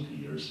 2,000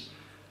 years,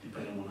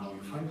 depending on how you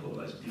define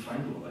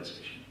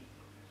globalization.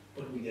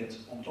 But we get,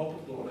 on top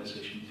of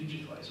globalization,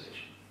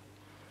 digitalization.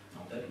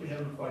 Now that we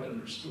haven't quite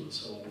understood,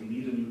 so we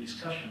need a new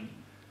discussion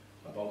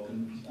about the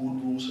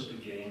good rules of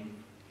the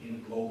game in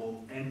a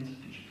global and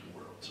digital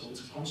world. So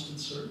it's a constant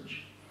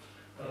search,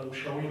 but I will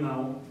show you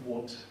now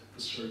what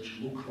the search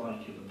looked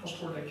like in the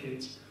post-war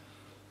decades,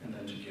 and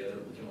then together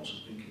we can also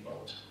think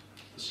about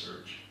the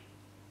search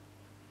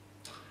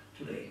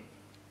today.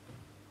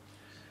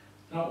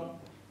 Now,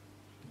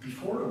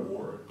 before the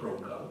war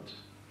broke out,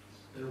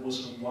 there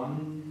was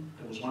one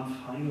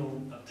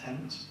final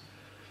attempt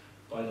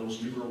by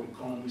those liberal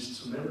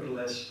economists to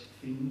nevertheless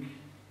think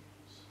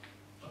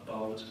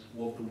about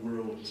what the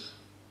world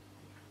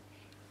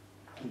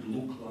could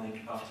look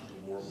like after the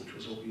war, which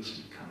was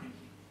obviously coming.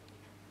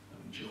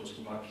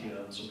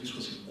 Czechoslovakia, so this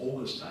was in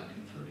August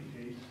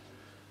 1938,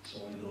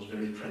 so in those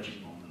very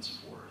tragic moments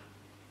for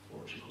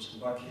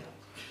Czechoslovakia.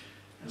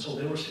 And so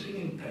they were sitting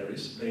in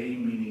Paris, they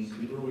meaning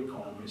liberal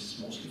economists,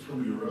 mostly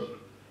from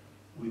Europe,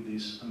 with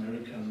this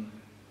American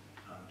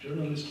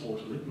journalist,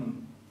 Walter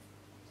Lippmann.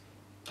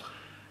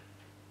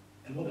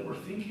 And what they were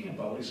thinking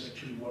about is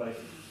actually what I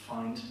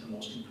find the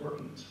most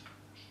important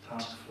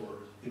task for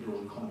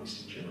liberal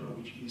economists in general,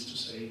 which is to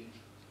say,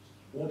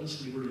 what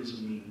does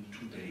liberalism mean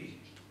today?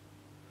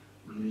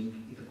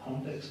 Meaning in the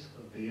context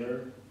of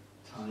their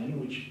time,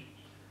 which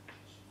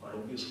quite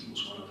obviously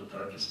was one of the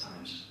darkest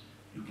times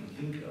you can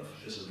think of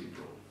as a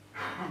liberal.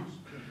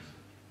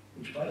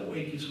 Which, by the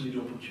way, gives me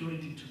the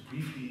opportunity to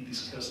briefly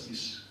discuss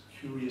this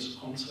curious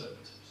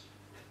concept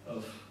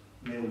of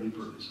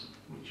neoliberalism,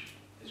 which,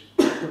 as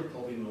you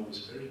probably know,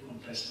 is a very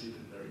contested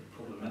and very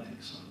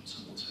problematic, some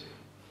would say,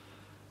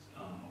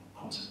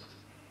 concept.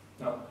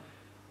 Now,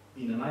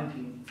 in the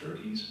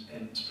 1930s,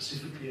 and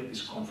specifically at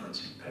this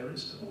conference in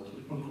Paris, the Walter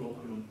Lippmann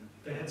colloquium,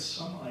 they had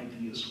some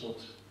ideas what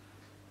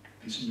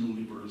this new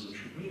liberalism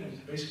should mean, and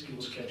it basically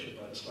was captured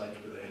by the slide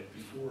that I had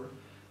before,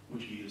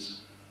 which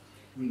is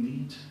we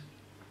need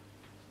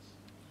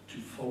to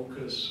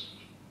focus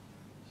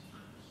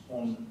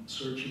on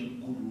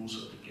searching good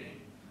rules of the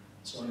game.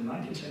 So in the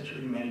 19th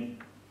century, many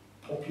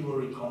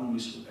popular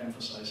economists would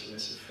emphasize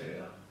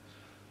laissez-faire,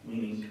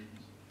 meaning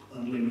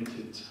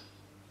unlimited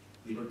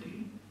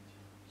liberty.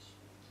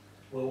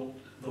 Well,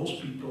 those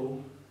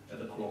people at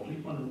the colloque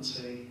Lippmann would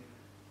say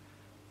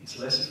it's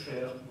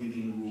laissez-faire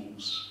within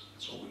rules.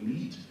 So we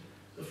need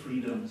the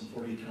freedom for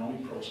the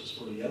economic process,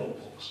 for the yellow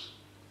box.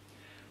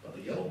 But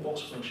the yellow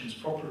box functions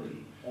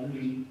properly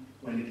only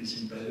when it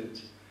is embedded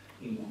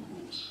in good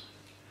rules.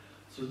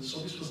 So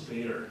this was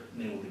their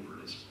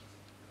neoliberalism.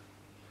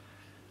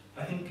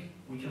 I think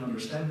we can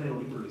understand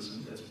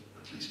neoliberalism, that's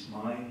at least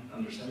my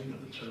understanding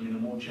of the term, in a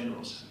more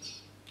general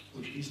sense,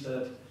 which is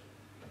that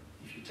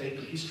if you take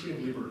the history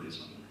of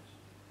liberalism,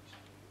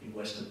 in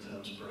Western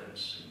terms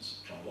perhaps since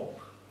John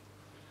Locke,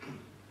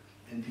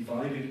 and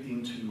divide it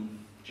into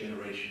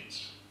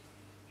generations,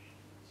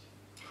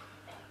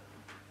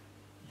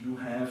 you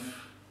have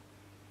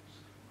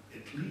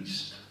at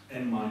least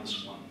N-1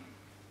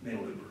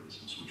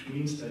 neoliberalisms, which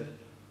means that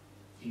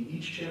in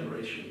each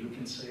generation you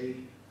can say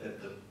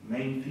that the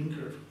main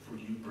thinker for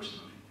you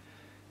personally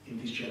in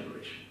this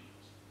generation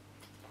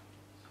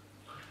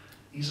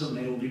is a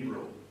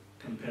neoliberal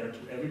compared to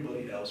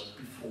everybody else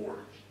before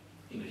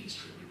in the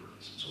history of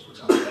liberalism. So for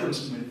example, Adam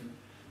Smith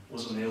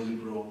was a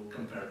neoliberal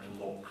compared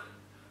to Locke,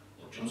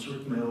 or John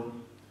Stuart Mill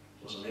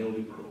was a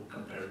neoliberal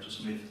compared to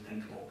Smith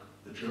and Locke.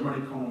 The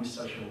German economists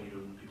I showed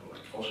you, people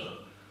like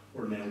Fosser,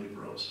 were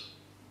neoliberals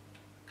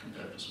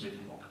compared to Smith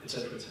and Locke,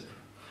 etc., etc.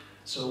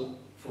 So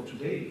for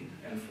today,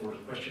 and for the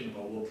question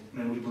about what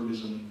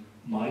neoliberalism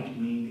might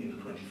mean in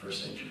the 21st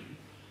century,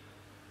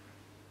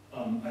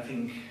 I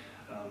think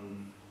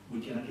we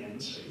can again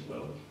say,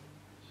 well,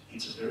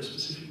 it's a very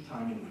specific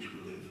time in which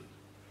we live,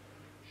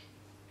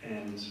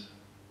 and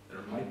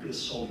there might be a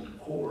solid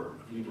core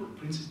of liberal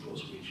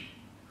principles which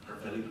are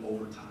valid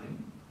over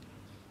time,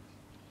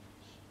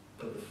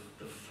 but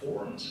the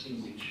forms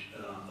in which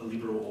a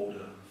liberal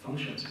order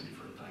functions in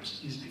different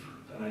times is different.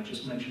 And I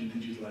just mentioned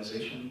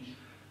digitalization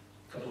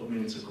a couple of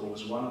minutes ago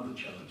as one of the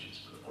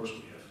challenges. But of course,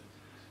 we have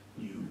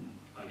new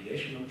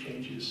ideational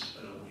changes.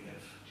 We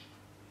have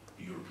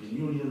the European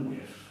Union. We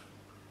have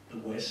the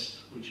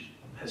West, which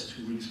has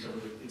to rediscover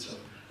itself.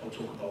 I'll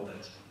talk about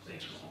that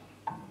later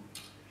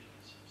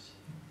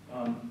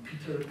on.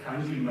 Peter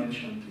kindly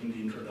mentioned in the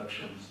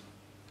introduction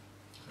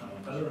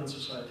Tolerant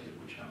Society,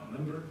 of which I'm a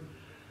member.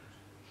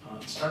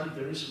 It started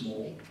very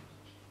small.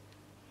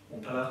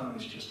 Montpellier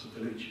is just a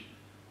village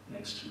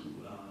next to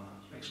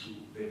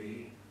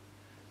Bévy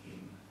in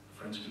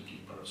French-speaking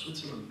part of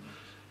Switzerland,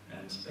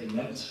 and they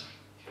met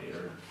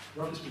there,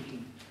 roughly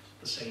speaking,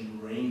 the same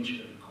range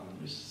of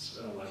economists,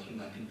 like in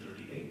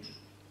 1938.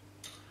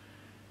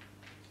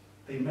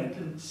 They met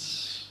and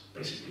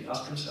basically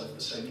asked themselves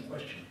the same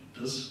question: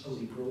 does a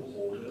liberal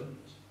order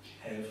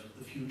have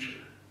a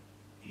future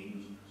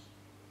in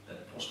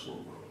that post-war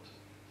world?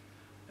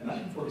 And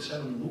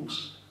 1947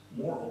 looks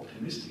more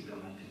optimistic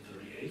than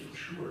 1938 for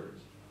sure,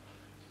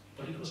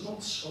 but it was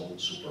not so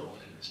super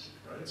optimistic,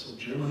 right? So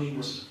Germany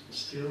was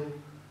still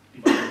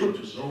divided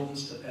into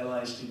zones. The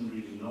Allies didn't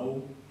really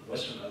know, the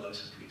Western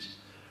Allies at least,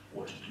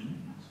 what to do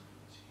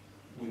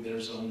with their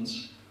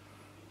zones.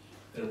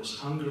 There was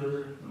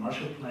hunger. The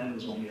Marshall Plan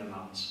was only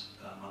announced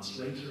months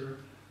later.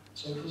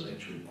 So it was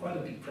actually quite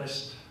a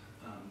depressed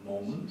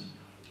moment.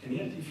 And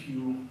yet, if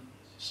you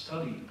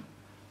study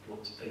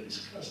what they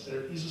discussed,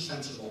 there is a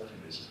sense of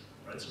optimism,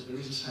 right? So there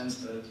is a sense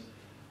that,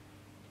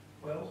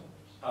 well,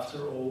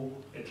 after all,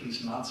 at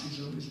least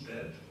Nazism is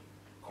dead,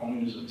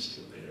 communism is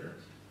still there,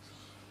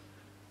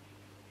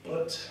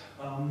 but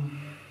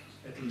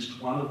at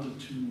least one of the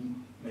two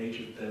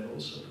major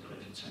devils of the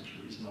 20th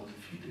century is now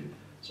defeated,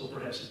 so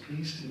perhaps at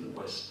least in the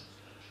West,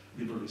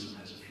 liberalism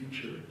has a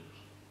future,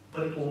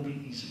 but it won't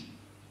be easy.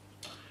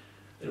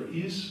 There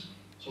is,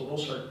 so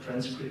those are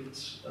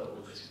transcripts,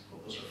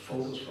 those are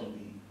photos from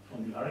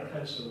the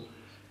archive, so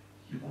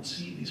you could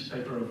see this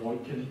paper of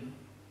Voigtkin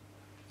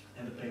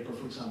and the paper,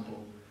 for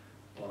example,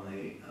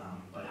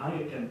 by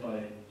Hayek and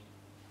by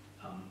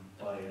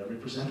a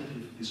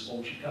representative of this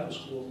old Chicago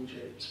school of which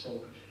I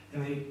spoke,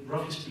 and they,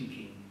 roughly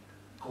speaking,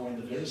 go in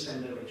the very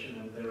same direction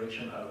and the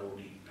direction I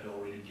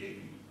already gave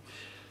you,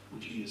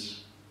 which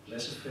is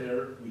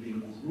laissez-faire within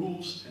good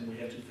rules, and we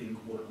have to think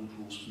what good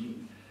rules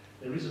mean.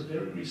 There is a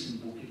very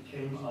recent book, it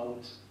came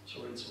out,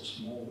 sorry it's so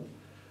small,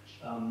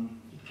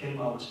 it came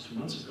out 2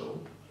 months ago.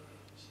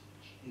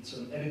 It's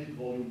an edited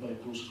volume by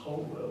Bruce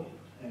Caldwell,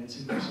 and it's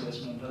in the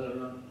says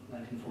Montpellier,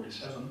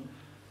 1947.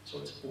 So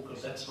it's a book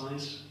of that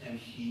size, and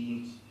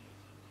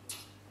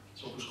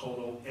so Bruce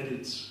Caldwell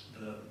edits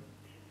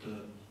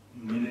the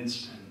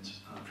minutes and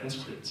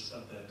transcripts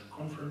of that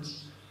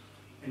conference,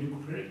 and you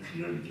could very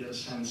clearly get a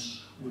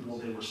sense with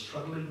what they were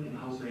struggling and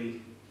how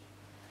they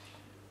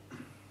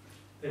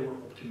were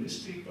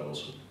optimistic but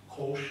also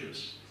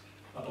cautious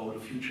about the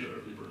future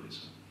of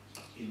liberalism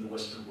in the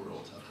Western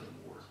world after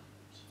the war.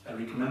 I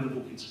recommend the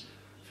book. It's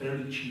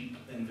fairly cheap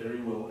and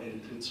very well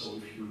edited, so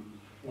if you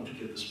want to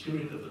get the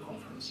spirit of the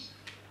conference,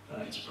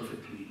 it's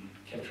perfectly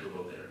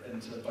capturable there.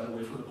 And by the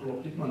way, for the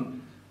Kolev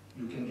Lippmann,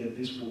 you can get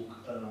this book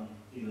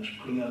in a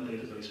Springer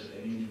database at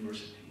any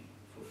university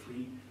for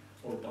free,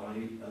 or buy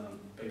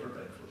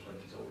paperback for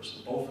 $20.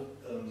 So both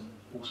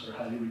books are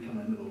highly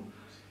recommendable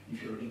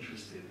if you're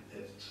interested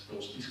at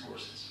those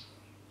discourses.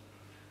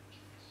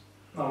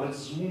 Now let's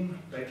zoom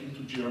back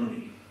into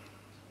Germany.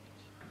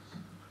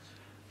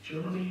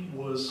 Germany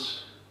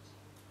was,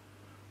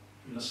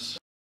 in a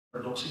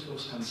paradoxical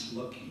sense,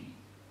 lucky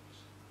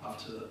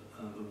after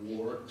the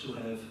war to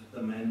have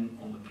the men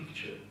on the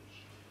picture.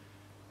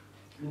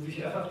 Ludwig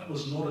Erhard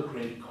was not a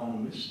great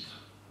economist.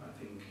 I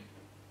think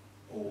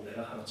all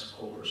Erhard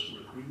scholars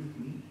would agree with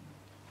me.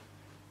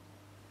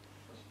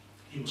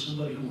 He was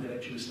somebody who had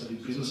actually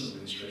studied business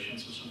administration,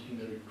 so something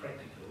very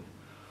practical.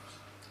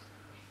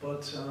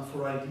 But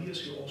for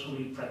ideas, you also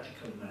need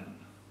practical men,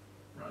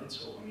 right?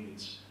 So, I mean,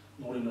 it's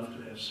not enough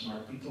to have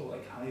smart people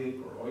like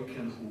Hayek or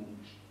Eucken who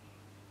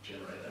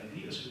generate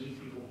ideas. You need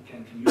people who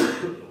can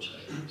communicate those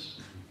ideas.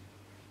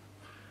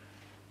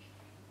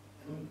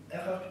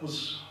 Erhard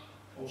was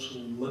also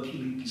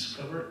luckily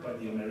discovered by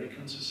the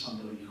Americans as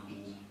somebody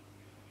who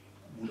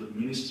would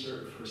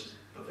administer first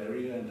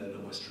Bavaria and then the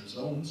Western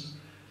zones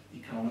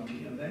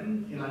economically. And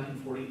then in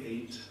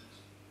 1948,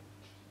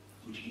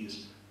 which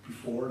is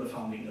before the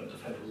founding of the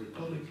Federal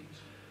Republic,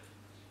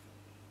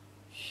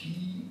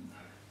 he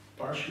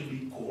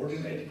partially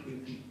coordinated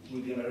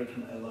with the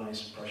American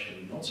allies,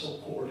 partially not so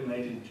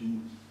coordinated,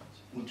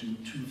 would do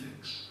two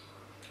things.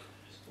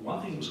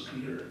 One thing was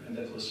clear, and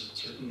that was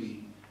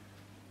certainly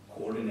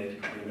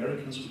coordinated with the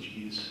Americans, which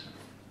is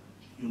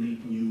you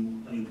need a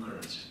new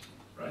currency,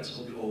 right?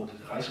 So the old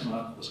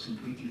Reichsmark was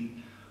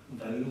completely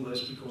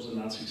valueless because the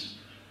Nazis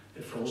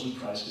had frozen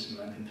prices in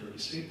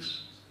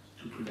 1936,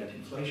 to prevent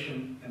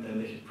inflation, and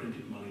then they had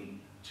printed money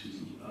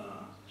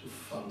to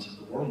fund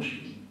the war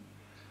machine.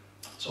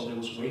 So there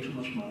was way too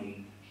much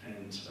money, and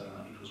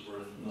it was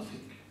worth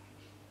nothing.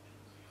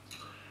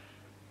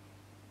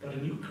 But a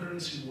new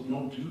currency would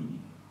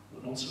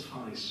not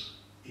suffice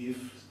if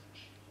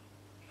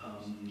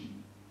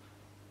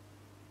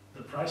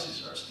the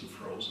prices are still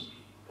frozen.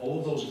 All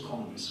of those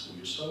economists who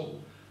you saw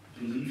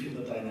believe in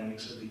the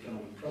dynamics of the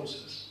economic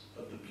process,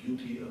 of the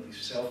beauty of the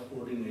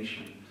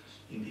self-coordination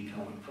in the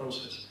economic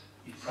process.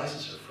 If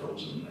prices are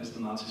frozen, as the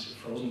Nazis had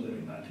frozen them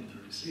in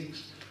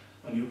 1936,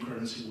 a new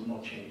currency will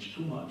not change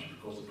too much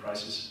because the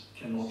prices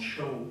cannot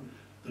show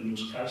the new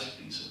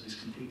scarcities of this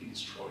completely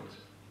destroyed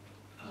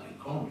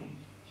economy.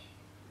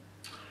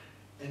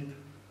 And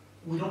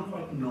we don't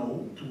quite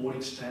know to what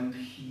extent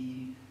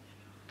he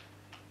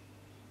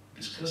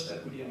discussed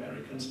that with the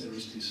Americans. There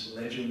is this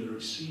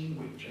legendary scene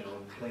with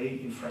General Clay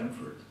in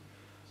Frankfurt,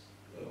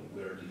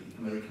 where the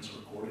Americans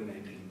were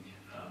coordinating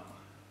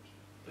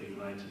the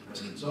United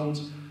Western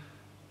Zones.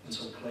 And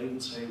so Clay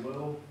would say,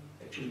 well,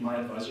 actually my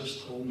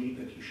advisors told me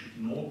that you should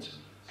not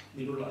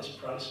liberalize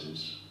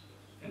prices.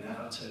 And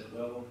Erhard said,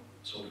 well,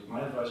 so did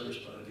my advisors,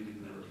 but I did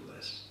it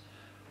nevertheless.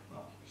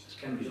 Well, this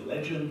can be a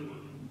legend.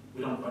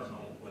 We don't quite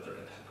know whether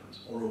that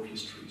happens. Oral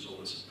history is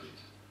always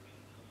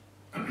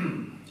a bit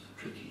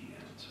tricky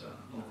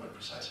and not quite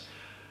precise.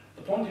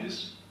 The point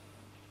is,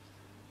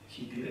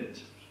 he did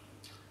it,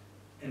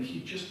 and he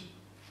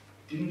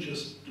didn't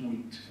just do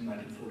it in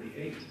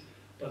 1948,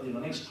 but in the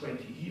next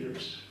 20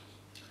 years,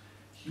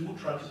 he would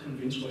try to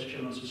convince West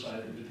German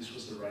society that this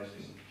was the right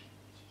thing.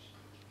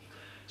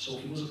 So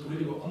he was a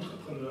political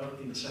entrepreneur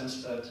in the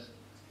sense that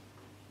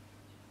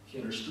he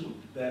understood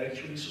that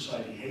actually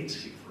society hates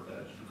him for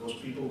that, because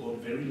people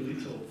got very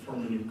little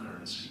from the new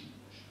currency.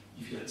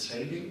 If you had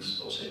savings,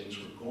 those savings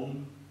were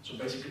gone. So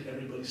basically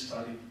everybody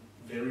started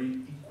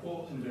very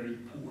equal and very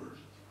poor.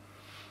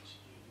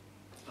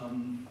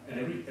 And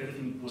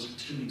everything was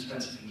extremely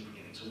expensive in the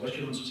beginning. So West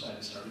German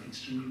society started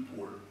extremely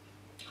poor.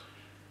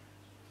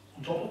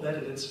 On top of that,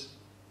 and it's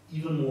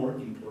even more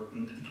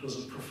important, it was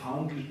a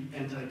profoundly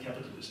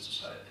anti-capitalist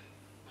society.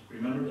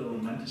 Remember the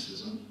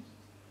Romanticism?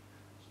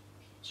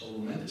 So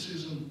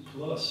Romanticism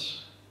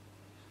plus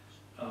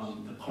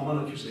the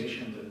common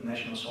accusation that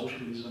National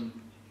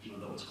Socialism, even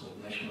though it's called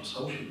National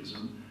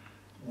Socialism,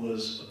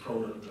 was a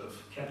product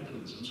of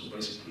capitalism. So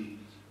basically,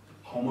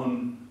 the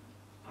common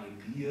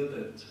idea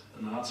that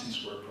the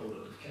Nazis were a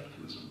product of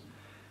capitalism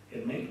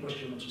had made West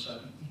German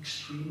society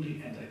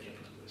extremely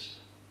anti-capitalist.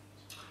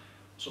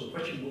 So the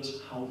question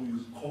was, how do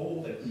you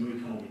call that new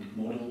economic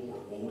model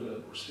or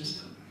order or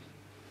system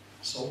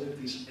so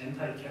that this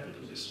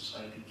anti-capitalist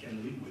society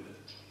can live with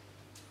it?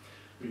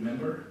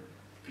 Remember,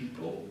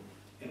 people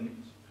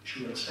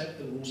should accept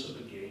the rules of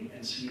the game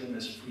and see them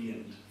as free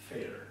and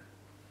fair.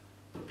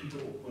 But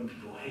when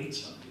people hate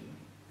something,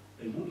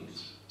 they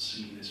wouldn't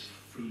see it as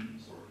free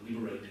or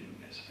liberating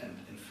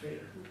and fair.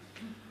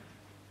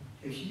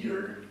 And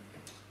here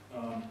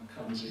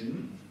comes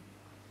in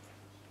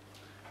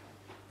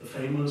the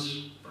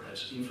famous,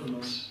 perhaps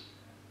infamous,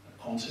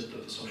 concept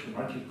of the social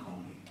market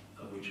economy,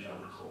 of which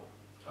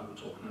I will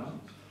talk now.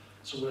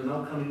 So we're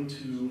now coming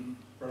to,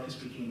 roughly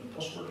speaking, the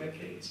post-war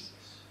decades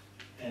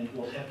and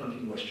what happened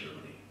in West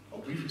Germany. I'll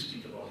briefly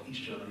speak about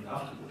East Germany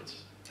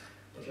afterwards,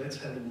 but let's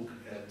have a look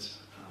at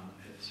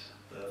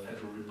the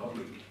Federal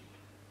Republic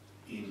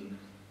in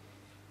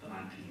the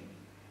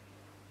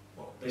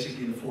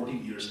basically in the 40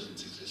 years of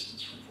its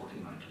existence, from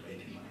 49 to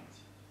 89.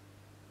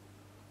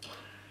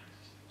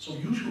 So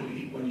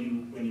usually, when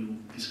you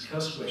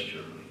discuss West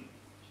Germany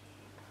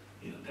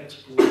in a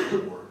textbook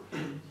or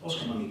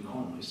also among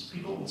economists,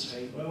 people would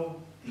say,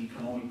 well, the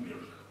economic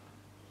miracle.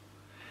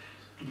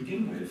 To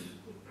begin with,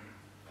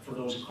 for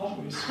those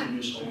economists, when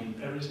you saw in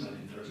Paris in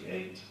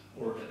 1938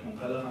 or at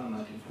Montpellier in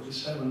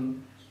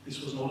 1947,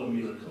 this was not a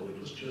miracle. It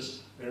was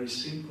just very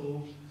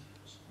simple,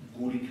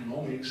 good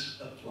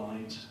economics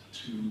applied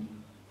to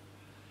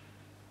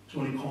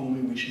an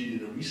economy which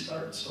needed a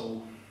restart.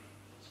 So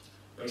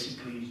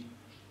basically,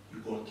 you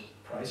got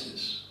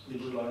prices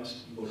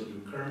liberalized, you got a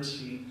new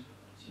currency.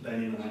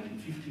 Then in the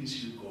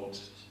 1950s, you got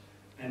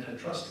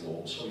antitrust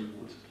law, so you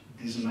would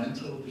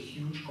dismantle the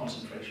huge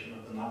concentration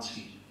of the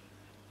Nazi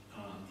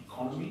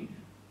economy,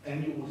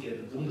 and you would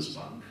get the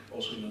Bundesbank,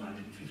 also in the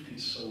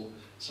 1950s, so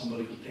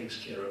somebody who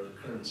takes care of the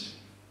currency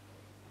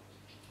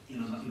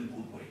in a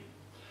good way.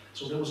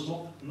 So there was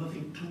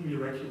nothing too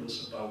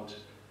miraculous about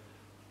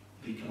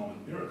the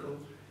economic miracle.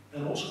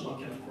 And also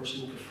one can, of course,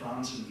 look at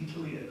France and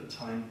Italy at the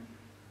time,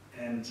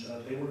 and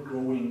they were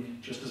growing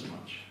just as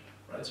much,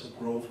 right? So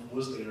growth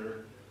was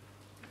there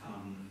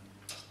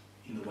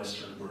in the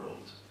Western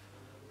world,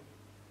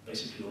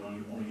 basically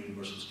on a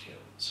universal scale.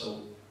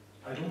 So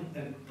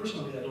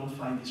personally, I don't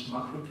find this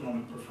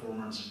macroeconomic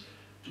performance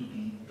to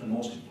be the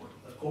most important.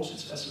 Of course,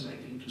 it's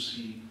fascinating to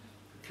see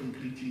a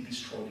completely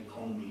destroyed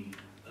economy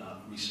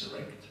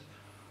resurrect,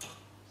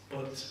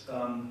 but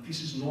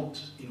this is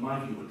not, in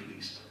my view at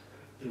least,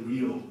 the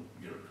real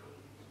miracle.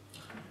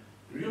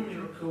 The real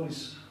miracle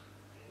is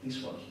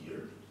this one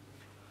here.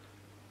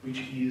 which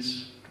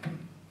is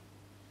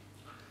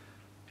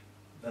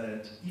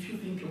that if you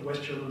think of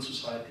West German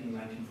society in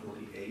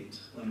 1948,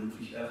 when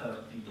Ludwig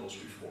Erhard did those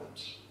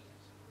reforms,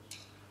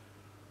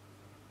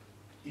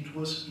 it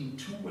was in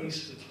two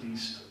ways at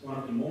least one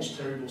of the most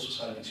terrible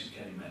societies you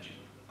can imagine,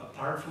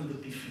 apart from the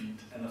defeat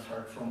and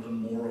apart from the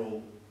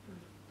moral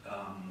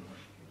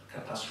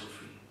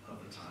catastrophe of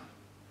the time.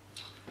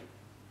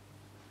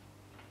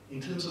 In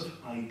terms of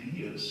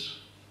ideas,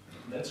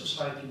 that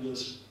society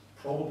was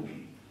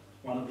probably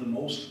one of the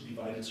most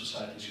divided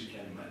societies you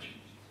can imagine.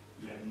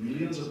 You had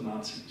millions of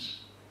Nazis,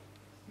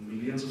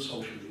 millions of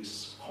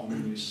socialists,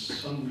 communists,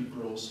 some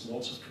liberals,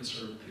 lots of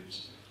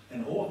conservatives,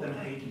 and all of them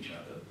hate each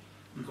other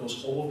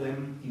because all of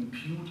them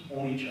impute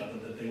on each other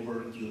that they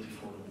were guilty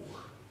for the war.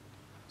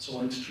 So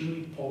an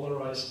extremely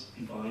polarized,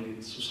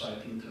 divided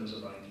society in terms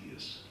of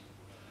ideas.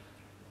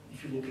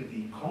 If you look at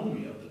the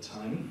economy of the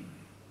time,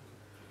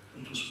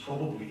 it was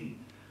probably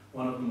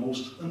one of the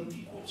most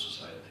unequal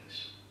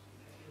societies.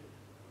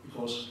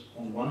 Because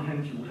on the one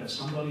hand, you would have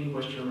somebody in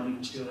West Germany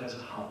who still has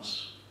a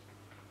house.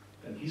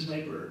 And his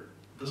neighbor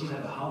doesn't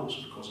have a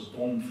house because a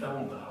bomb fell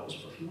on the house,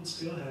 but he would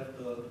still have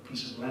the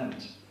piece of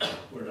land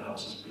where the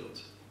house is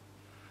built.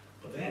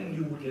 But then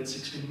you would get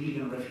 16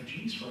 million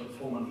refugees from the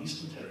former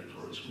Eastern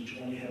territories, which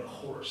only had a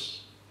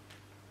horse,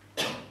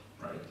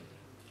 right?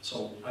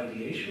 So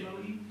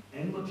ideationally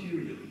and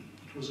materially,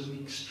 it was an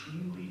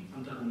extremely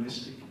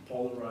antagonistic,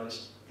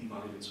 polarized,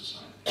 divided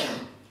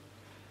society.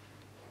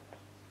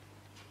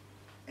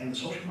 And the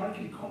social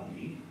market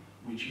economy,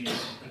 which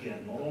is,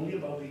 again, not only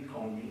about the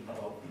economy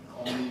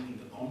in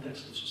the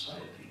context of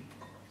society,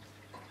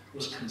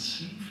 was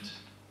conceived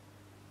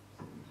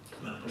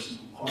by the person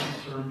who coined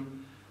the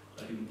term.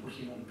 I didn't put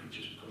him on the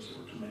pictures because there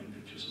were too many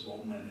pictures of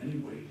old men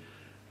anyway.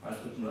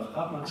 Alfred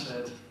Muller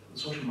said the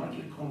social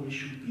market economy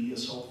should be a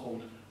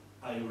so-called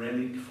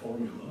irenic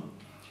formula,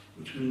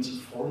 which means a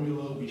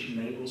formula which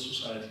enables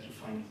society to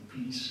find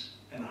peace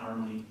and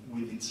harmony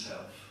with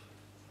itself.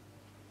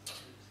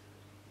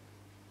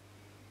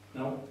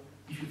 Now,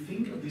 if you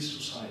think of this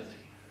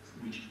society,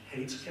 which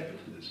hates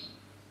capitalism,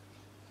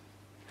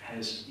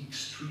 has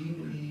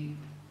extremely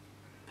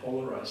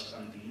polarized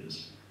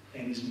ideas,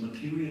 and is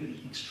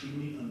materially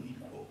extremely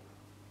unequal,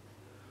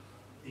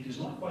 it is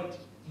not quite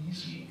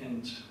easy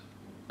and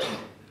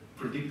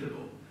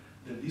predictable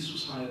that this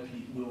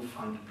society will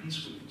find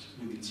peace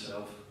with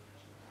itself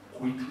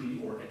quickly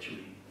or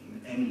actually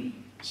in any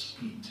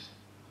speed,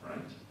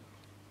 right?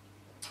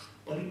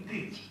 But it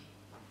did.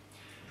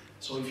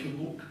 So if you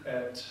look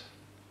at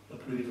the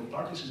political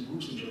parties and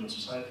groups in German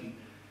society,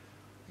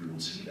 you will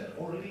see that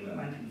already in the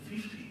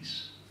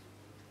 1950s,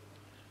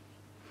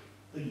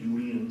 the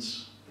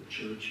unions, the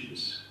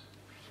churches,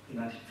 in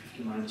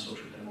 1959 the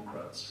Social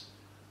Democrats,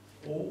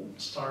 all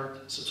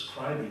start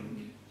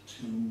subscribing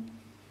to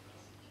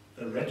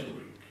the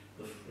rhetoric,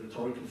 the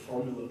rhetorical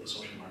formula of the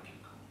social market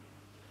economy.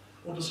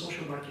 What does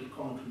social market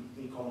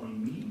economy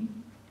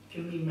mean? It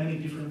can mean many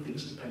different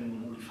things depending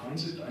on who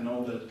defines it. I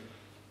know that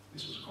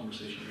this was a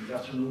conversation in the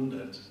afternoon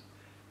that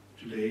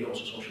today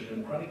also social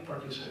democratic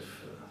parties have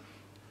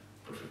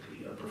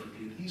are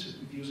perfectly adhesive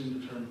with using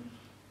the term.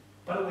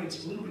 By the way,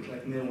 it's a little bit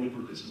like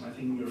neoliberalism. I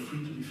think we are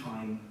free to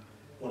define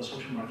what a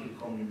social market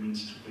economy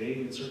means today,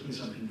 and it's certainly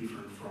something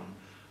different from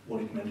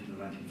what it meant in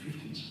the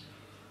 1950s.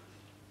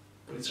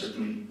 But it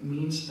certainly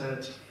means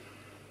that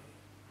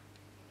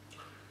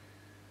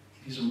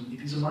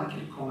it is a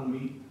market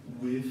economy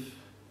with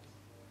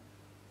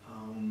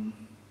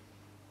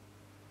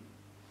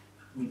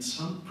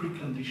some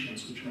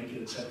preconditions which make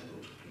it acceptable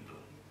to people.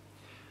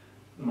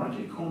 The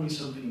market economy is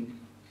something,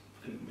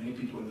 I think many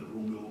people in the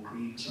room will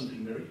agree,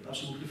 something very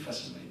absolutely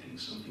fascinating,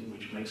 something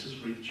which makes us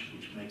rich,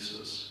 which makes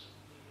us,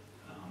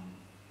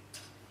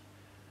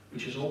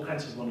 which has all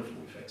kinds of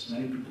wonderful effects.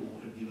 Many people who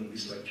have given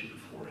this lecture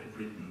before have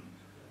written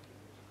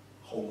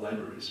whole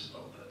libraries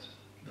about that.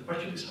 The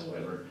question is,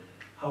 however,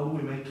 how do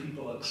we make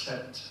people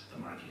accept the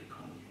market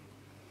economy?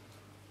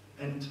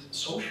 And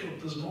social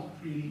does not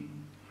really,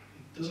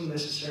 it doesn't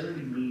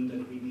necessarily mean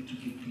that we need to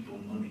give people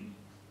money.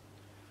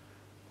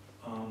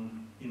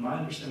 In my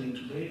understanding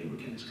today, and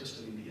we can discuss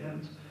that in the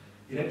end,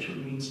 it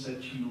actually means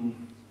that you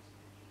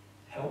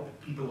help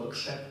people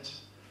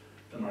accept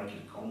the market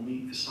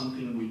economy as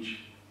something which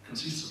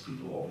consists of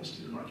people.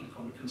 Obviously, the market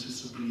economy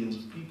consists of billions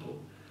of people.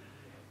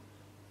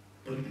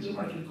 But it is a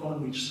market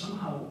economy which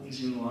somehow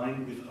is in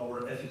line with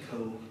our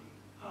ethical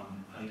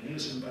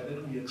ideas, and by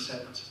that we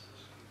accept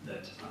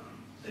that,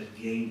 that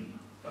gain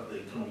of the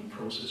economic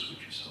process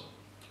which you saw.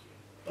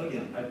 But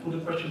again, I put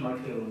a question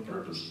mark there on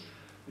purpose,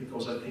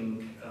 because I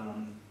think,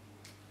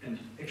 and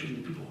actually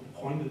the people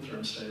who coined the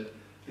term said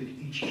that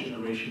each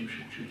generation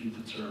should give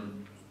the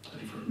term a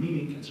different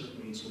meaning, and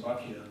certainly in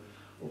Slovakia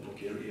or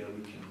Bulgaria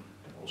we can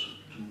also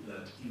do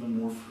that even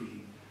more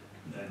free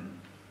than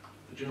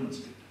the Germans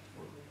did,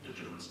 or the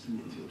Germans do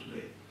until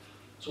today.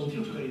 So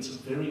until today it's a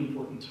very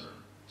important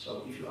term.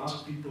 So if you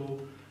ask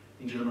people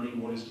in Germany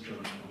what is the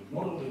German economic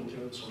model, they will tell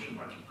you the social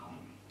market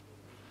economy.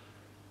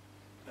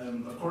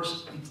 Of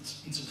course,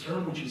 it's a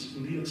term which is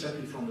indeed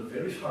accepted from the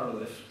very far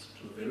left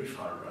to the very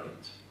far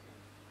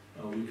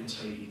right. You can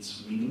say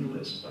it's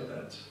meaningless by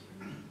that,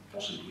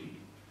 possibly.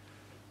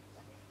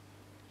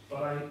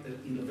 But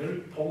in the very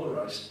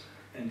polarized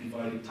and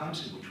divided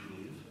times in which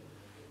we live,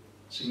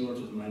 similar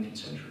to the 19th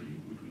century,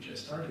 with which I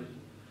started,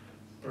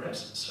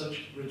 perhaps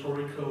such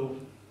rhetorical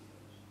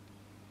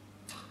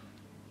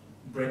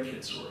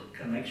brackets or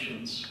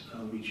connections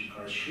which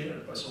are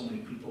shared by so many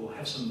people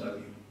have some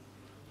value,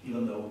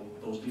 even though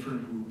those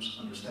different groups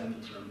understand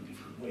the term in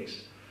different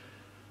ways.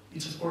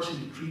 It's of course in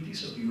the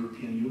treaties of the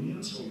European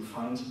Union, so you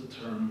find the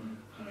term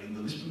in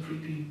the Lisbon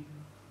Treaty.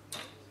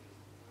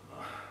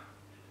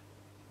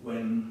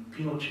 When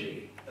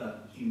Pinochet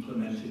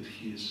implemented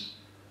his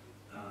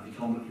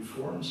economic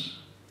reforms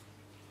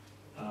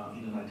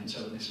in the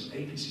 1970s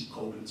and 80s, he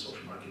called it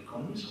social market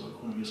economy, so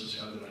economía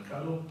social de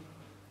mercado.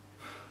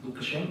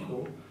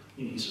 Lukashenko,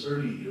 in his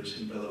early years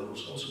in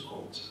Belarus, also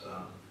called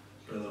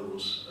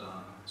Belarus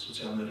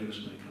sociálne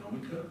realizmy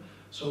ekonomika.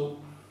 So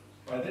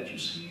by that you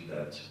see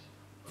that,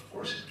 of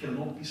course, it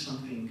cannot be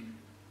something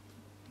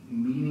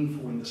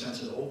meaningful in the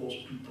sense that all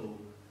those people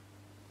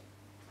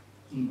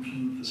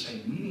impute the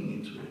same meaning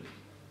into it,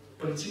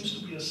 but it seems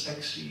to be a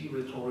sexy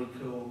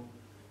rhetorical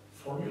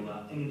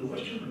formula, and in the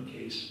West German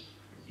case,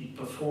 it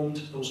performed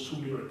those two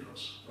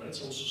miracles, right?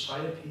 So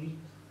society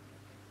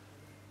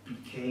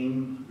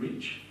became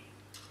rich,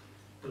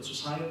 but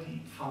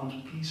society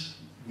found peace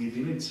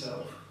within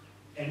itself,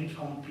 and it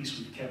found peace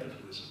with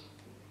capitalism,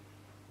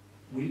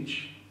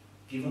 which,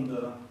 given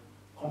the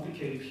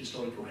complicated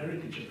historical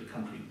heritage of the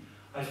country,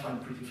 I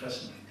find pretty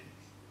fascinating.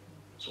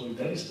 So if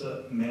that is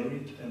the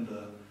merit and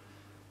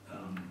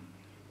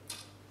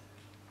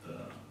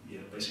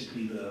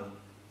basically the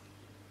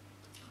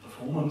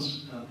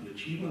performance, the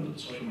achievement of the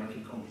social market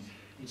economy,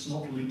 it's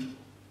not little.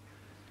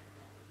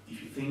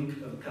 If you think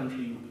of a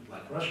country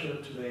like Russia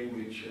today,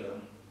 which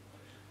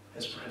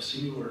has perhaps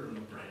similar,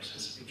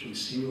 has actually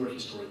similar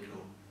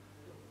historical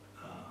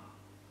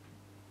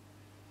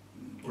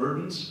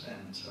burdens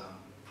and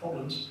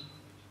problems,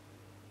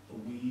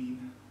 we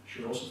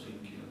should also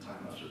think in a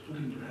time after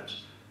Putin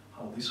perhaps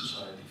how this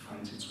society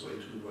finds its way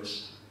to the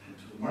West and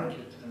to the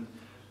market, and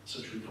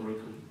such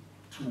rhetorical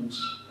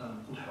tools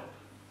could help.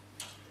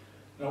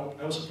 Now,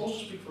 I was supposed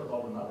to speak for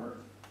about an hour.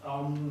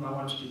 Now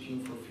I'm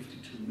speaking for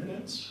 52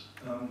 minutes,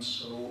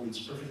 so it's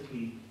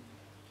perfectly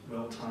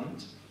well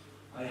timed.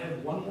 I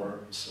have one more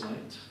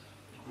slide,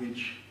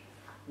 which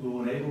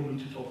will enable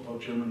me to talk about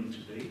Germany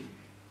today.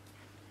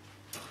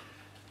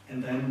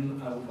 And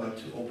then I would like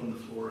to open the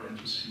floor and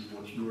to see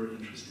what you are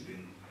interested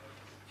in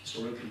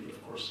historically, but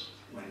of course,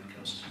 when it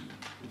comes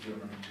to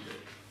Germany today.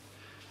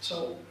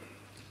 So,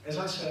 as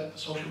I said,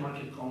 social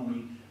market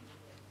economy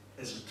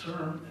as a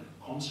term and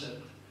a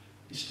concept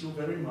is still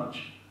very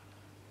much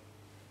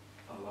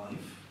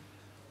alive.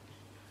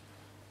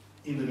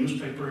 In the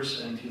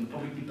newspapers and in the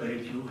public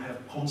debate, you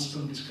have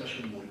constant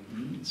discussion what it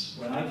means.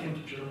 When I came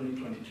to Germany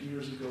 22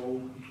 years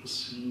ago, it was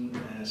seen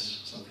as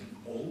something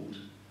old.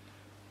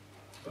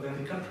 But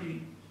then the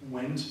country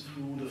went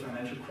through the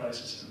financial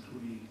crisis and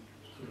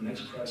through the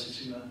next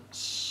crisis in a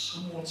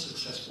somewhat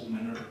successful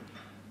manner.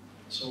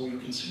 So you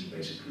can see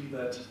basically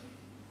that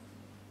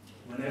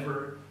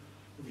whenever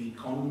the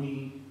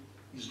economy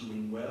is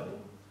doing well,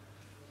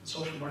 the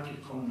social market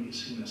economy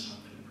is seen as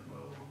something,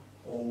 well,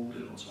 old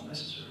and also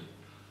necessary.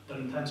 But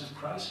in times of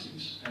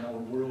crisis, and our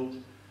world,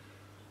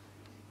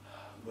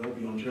 well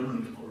beyond Germany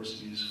of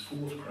course, is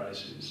full of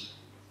crises,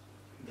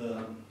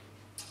 the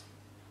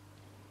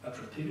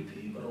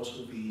attractivity, but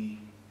also the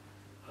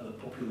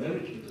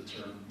popularity of the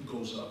term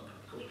goes up,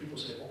 because people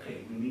say,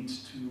 okay, we need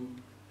to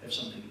have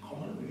something in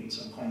common, we need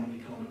some common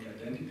economic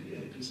identity,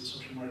 and it is the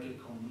social market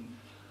economy.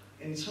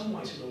 And in some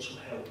ways it also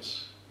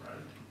helps, right?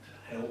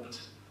 It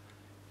helped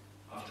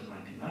after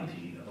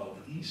 1990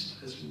 about the East,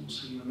 as you will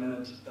see in a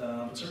minute,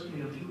 but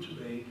certainly until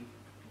today,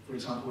 for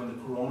example,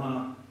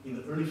 in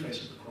the early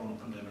phase of the corona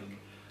pandemic,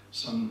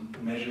 some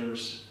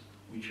measures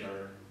which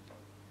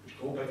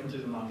go back into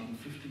the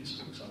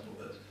 1950s, for example,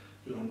 that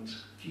you don't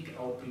kick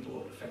out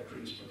people of the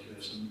factories, but you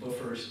have some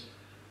buffers,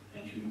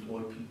 and you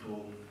employ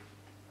people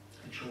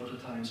at shorter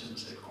times and the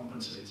state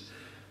compensates.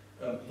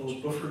 Those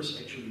buffers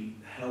actually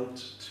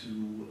helped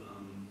to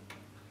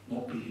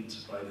not be hit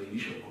by the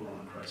initial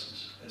corona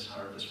crisis as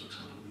hard as, for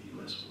example,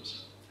 the US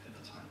was at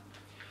the time.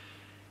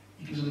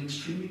 It is an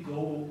extremely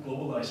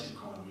globalized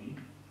economy,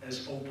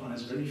 as open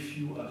as very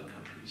few other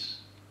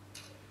countries.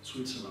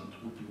 Switzerland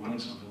would be one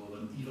example of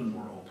an even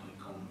more open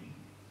economy.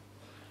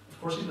 Of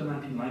course, in the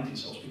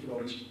 1990s, I'll speak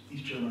about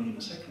East Germany in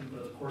a second,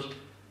 but of course,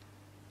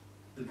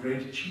 the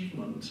great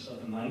achievement of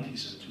the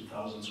 90s and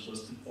 2000s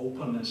was the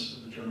openness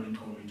of the German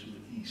economy to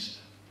the East.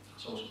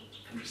 So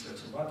countries like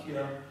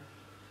Slovakia,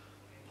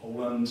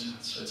 Poland,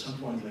 so at some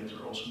point later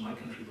also my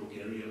country,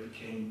 Bulgaria,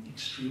 became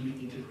extremely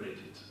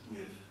integrated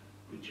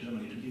with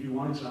Germany. To give you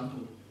one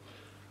example,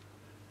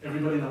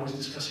 everybody now is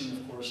discussing,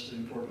 of course, the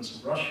importance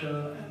of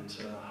Russia and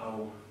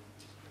how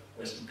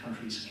Western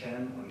countries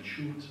can or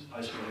should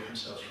isolate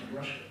themselves from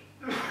Russia.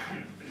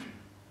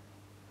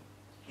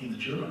 In the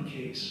German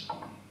case,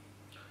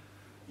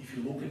 if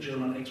you look at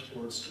German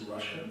exports to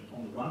Russia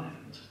on the one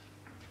hand,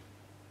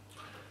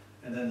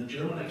 and then the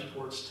German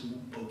exports to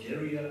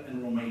Bulgaria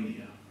and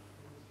Romania,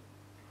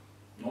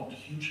 not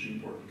hugely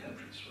important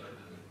countries, right?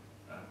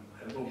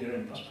 I have a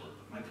Bulgarian passport,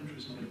 but my country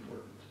is not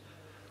important.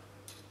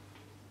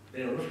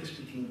 They are roughly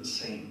speaking the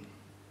same.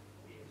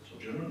 So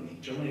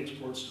Germany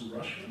exports to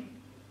Russia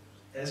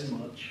as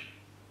much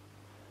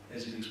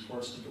as it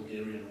exports to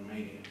Bulgaria and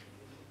Romania,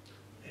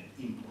 and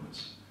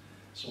imports.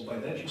 So by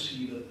that you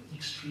see the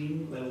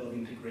extreme level of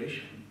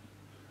integration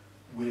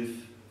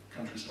with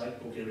countries like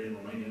Bulgaria and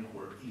Romania who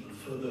are even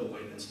further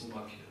away than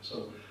Slovakia.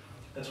 So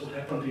that's what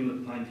happened in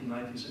the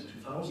 1990s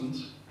and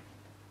 2000s.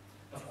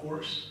 Of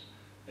course,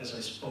 as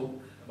I spoke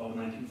about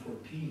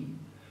 1914,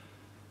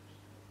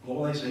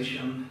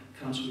 globalization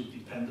comes with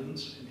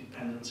dependence, and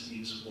dependence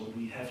is what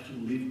we have to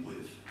live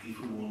with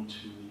if we want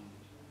to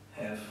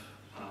have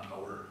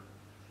our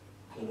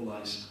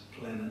globalized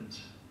planet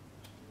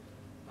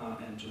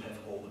and to have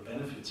all the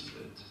benefits of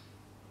it.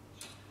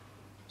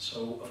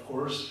 So, of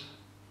course,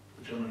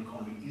 the German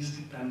economy is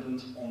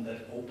dependent on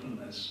that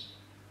openness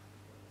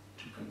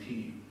to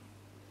continue.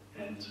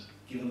 And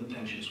given the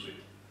tensions with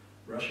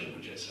Russia,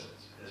 which I said,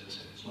 as I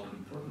said, is not an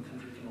important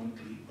country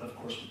economically, but of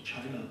course with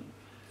China,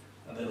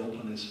 that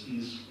openness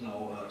is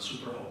now a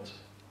super hot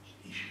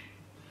issue.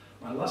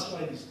 My last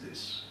slide is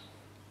this.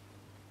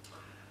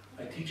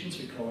 I teach in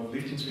CEQLS. I've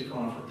lived in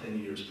CEQLS for 10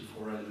 years.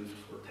 Before I lived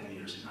for 10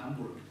 years in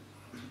Hamburg.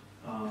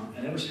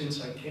 And ever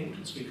since I came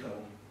to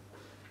CEQLS,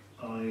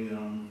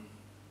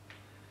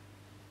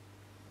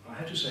 I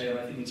have to say, and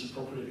I think it's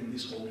appropriate in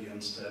this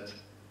audience, that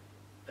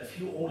I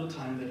feel all the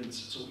time that it's,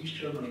 so East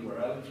Germany, where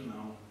I live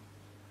now,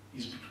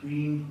 is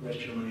between West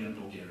Germany and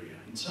Bulgaria.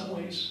 In some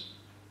ways,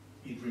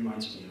 it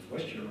reminds me of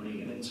West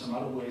Germany, and in some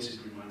other ways, it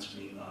reminds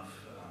me of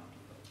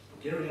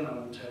Bulgaria, and I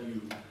will tell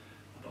you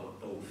about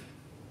both.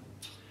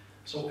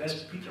 So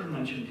as Peter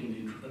mentioned in the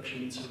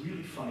introduction, it's a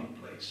really funny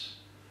place,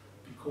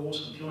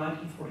 because until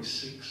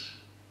 1946,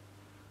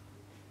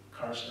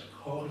 cars like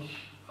Horch,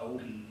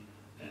 Audi,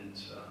 and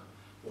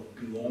what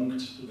belonged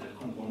to that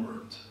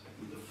conglomerate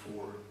with the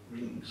 4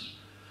 rings,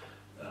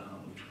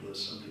 which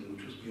was something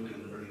which was built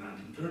in the early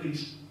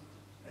 1930s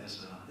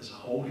as a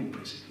holding,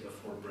 basically, of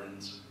 4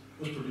 brands,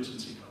 was produced in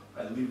CEQLS.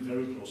 I live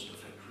very close to the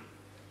factory.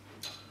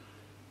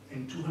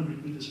 And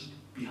 200 meters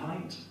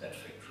behind that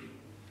factory,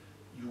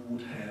 you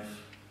would have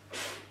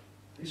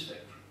this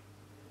factory.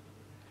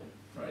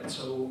 Right,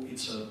 so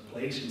it's a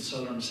place in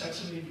southern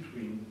Saxony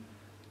between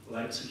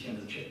Leipzig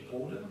and the Czech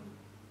border,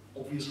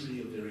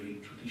 obviously a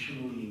very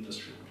traditionally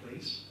industrial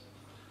place.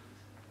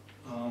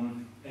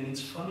 And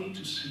it's funny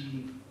to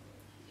see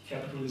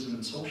capitalism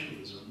and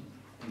socialism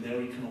and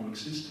their economic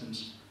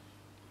systems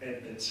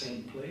at that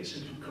same place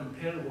and to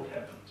compare what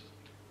happened.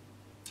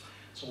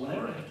 So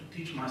whenever I have to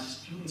teach my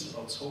students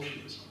about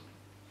socialism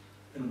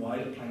and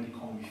why the planned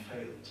economy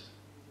failed,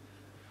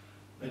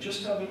 I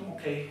just tell them,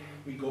 okay,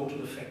 we go to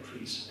the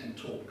factories and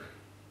talk.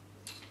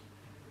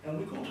 And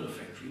we go to the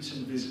factories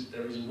and visit.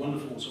 There is a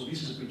wonderful, so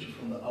this is a picture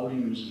from the Audi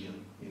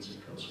Museum in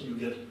CEQLS. So you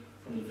get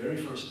from the very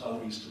first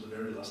Audis to the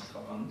very last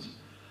Trabant,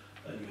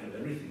 you have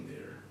everything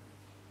there.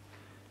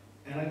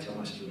 And I tell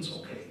my students,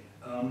 okay,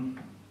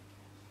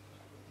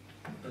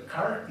 the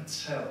car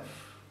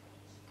itself,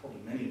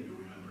 probably many of you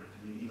remember it,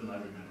 I mean, even I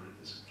remember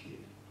it as a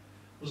kid,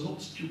 was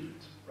not stupid,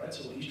 right?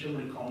 So the East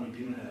German economy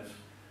didn't have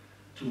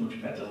too much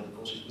metal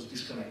because it was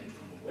disconnected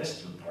from the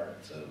western part,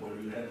 where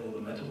you had all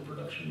the metal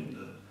production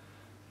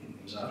in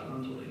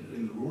Saarland or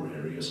in the rural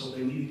area, so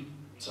they needed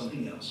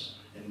something else.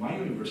 And my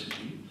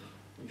university,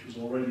 which was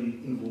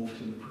already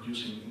involved in the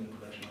production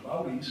of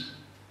Audis,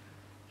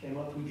 came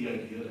up with the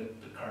idea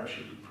that the car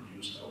should be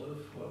produced out of,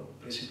 well,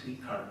 basically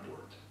cardboard.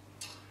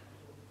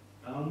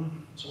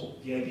 So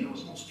the idea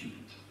was not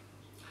stupid.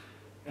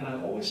 And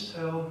I always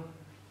tell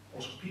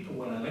also people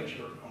when I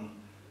lecture on,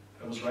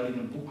 I was writing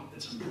a book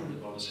at some point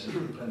about the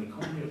central planned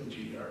economy of the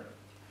GDR.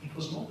 It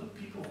was not the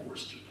people who were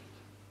stupid.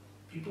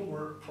 People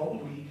were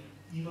probably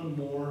even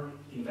more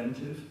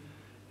inventive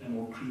and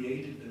more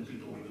creative than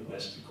people in the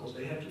West because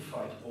they had to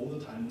fight all the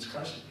time with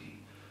scarcity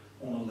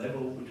on a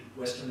level which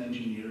Western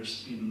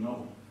engineers didn't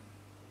know.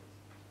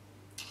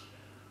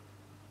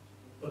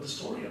 But the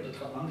story of the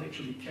Trabant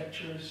actually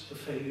captures the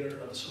failure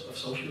of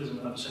socialism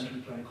and of the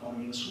centrally planned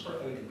economy in a super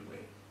elegant way.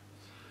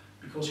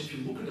 Because if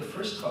you look at the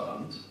first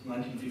Trabant,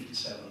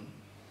 1957,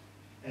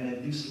 and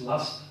at this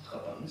last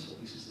Trabant, so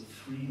this is the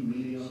 3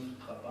 millionth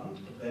Trabant,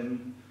 but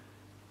then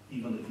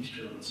even the East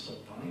Germans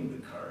stopped buying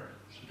the car.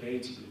 Today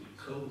it's a little bit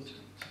cold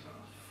and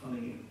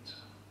funny and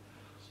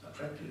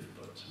attractive,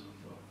 but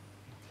well,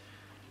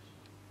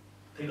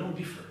 they don't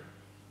differ.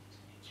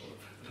 So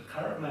the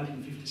car of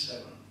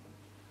 1957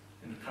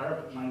 and the car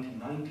of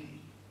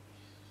 1990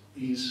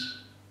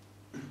 is,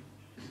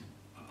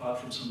 apart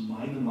from some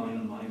minor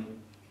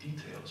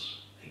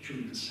details,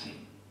 actually the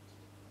same.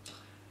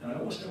 And I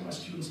always tell my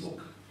students,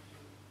 look,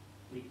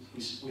 we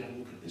have a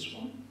look at this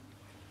one,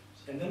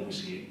 and then we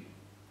see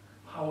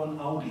how an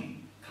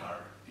Audi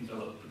car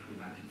developed between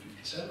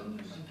 1957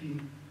 and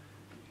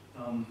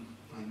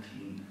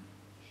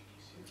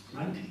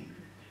 1990.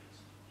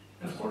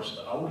 And of course,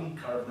 the Audi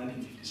car of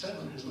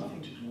 1957 has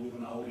nothing to do with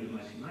an Audi of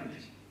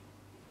 1990.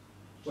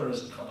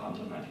 Whereas the Trabant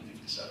of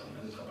 1957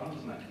 and the Trabant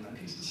of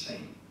 1990 is the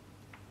same.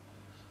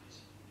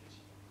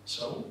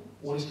 So,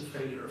 what is the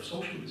failure of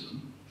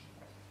socialism?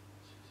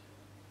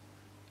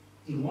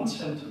 In one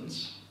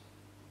sentence,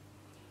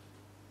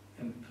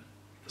 and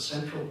the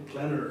central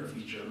planner of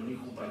East Germany,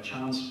 who by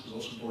chance was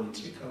also born in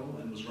Zwickau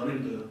and was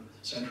running the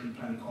centrally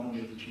planned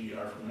economy of the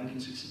GDR from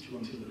 1962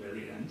 until the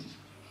very end,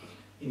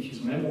 in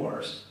his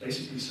memoirs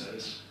basically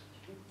says,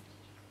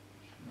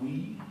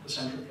 we, the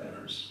central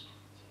planners,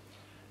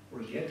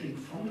 were getting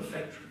from the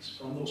factories,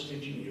 from those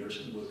engineers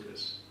and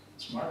workers,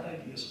 smart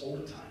ideas all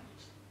the time.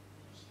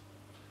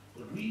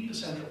 But we, the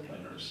central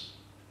planners,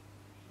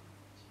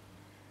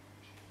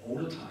 all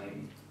the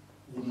time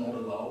would not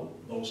allow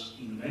those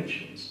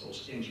inventions,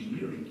 those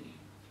engineering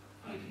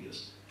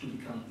ideas, to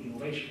become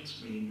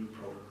innovations, meaning new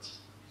products.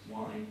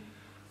 Why?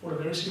 For a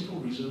very simple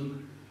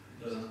reason,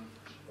 the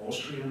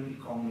Austrian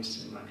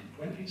economists in the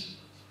 1920s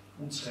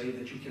would say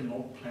that you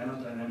cannot plan a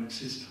dynamic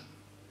system.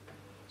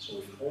 So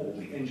if all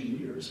the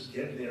engineers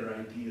get their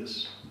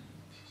ideas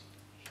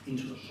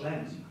into the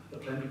plan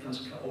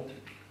becomes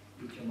chaotic.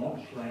 You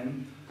cannot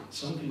plan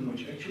something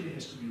which actually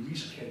has to be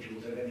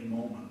rescheduled at any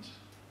moment.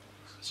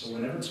 So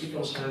whenever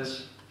Zwickau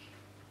says,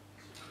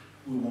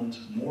 we want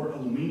more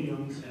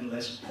aluminium and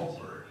less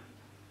copper,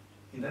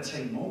 in that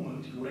same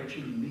moment you would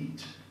actually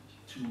need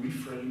to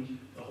reframe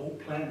the whole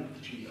plan of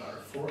the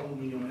GDR for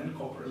aluminium and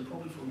copper and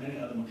probably for many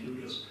other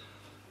materials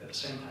at the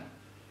same time.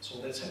 So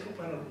that central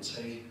planner would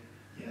say,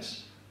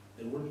 yes,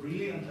 there were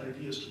brilliant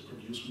ideas to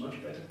produce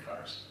much better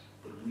cars,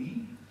 but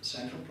we, the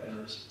central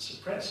planners,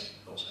 suppressed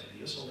those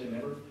ideas so they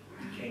never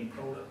became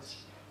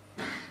products.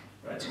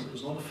 Right? So it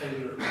was not a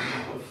failure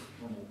of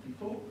normal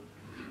people,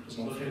 it was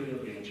not a failure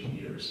of the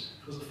engineers,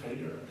 it was a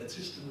failure of that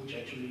system which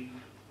actually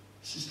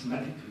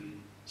systematically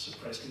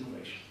suppressed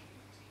innovation.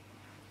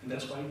 And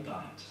that's why it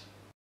died,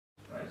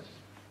 right?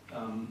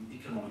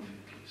 Economically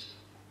at least.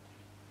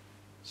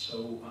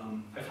 So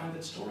I find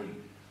that story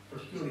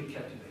particularly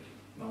captivating.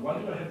 Now, why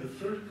do I have the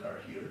third car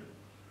here?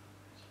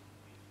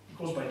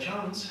 Because by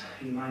chance,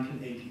 in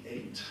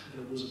 1988,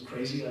 there was a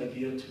crazy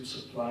idea to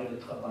supply the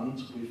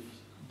Trabant with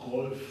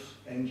Kolev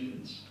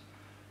engines.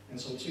 And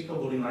so Zwickau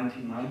got in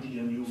 1990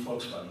 a new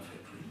Volkswagen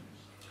factory,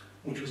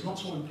 which was not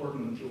so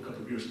important until a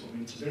couple of years ago. I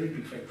mean, it's a very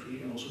big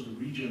factory, and also the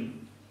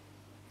region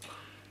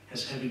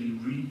has heavily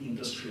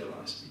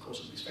re-industrialized because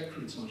of this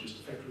factory. It's not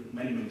just a factory,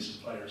 many, many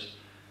suppliers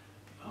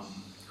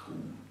who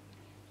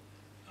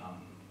are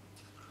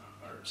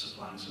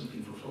supplying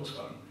something for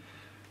Volkswagen.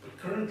 But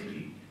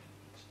currently,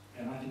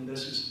 and I think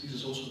this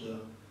is also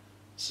the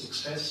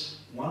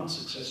one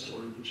success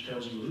story which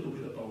tells you a little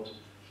bit about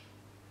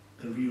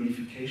the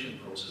reunification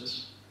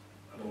process,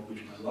 about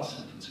which my last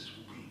sentences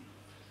will be.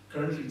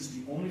 Currently, it's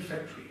the only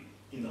factory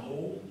in the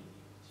whole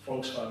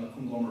Volkswagen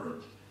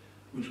conglomerate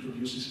which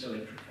produces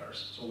electric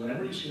cars. So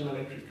whenever you see an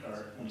electric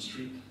car on the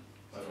street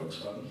by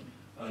Volkswagen,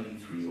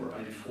 ID3 or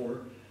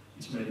ID4,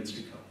 it's made in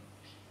Zwickau.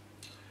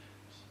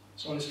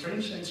 So in a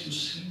strange sense, you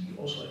see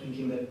also, I think,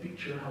 in that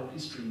picture how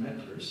history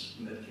matters,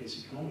 in that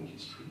case, economic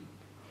history.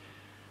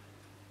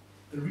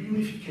 The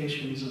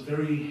reunification is a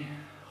very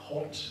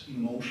hot,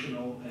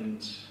 emotional,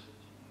 and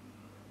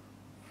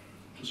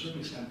to a certain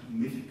extent,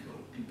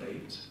 mythical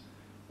debate.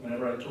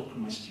 Whenever I talk to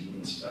my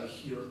students, I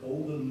hear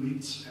all the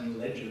myths and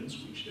legends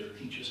which their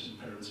teachers and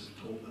parents have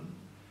told them.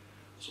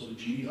 So the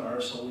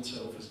GDR saw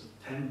itself as the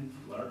 10th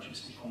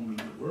largest economy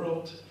in the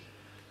world.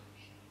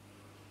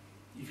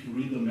 If you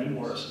read the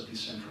memoirs of the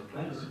central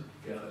planner,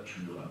 Gerhard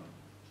Schüler,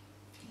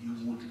 you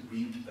would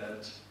read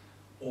that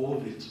all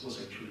of it was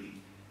actually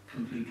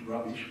complete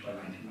rubbish by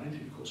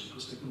 1990 because it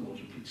was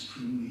technologically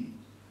extremely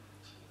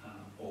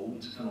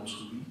old and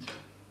obsolete.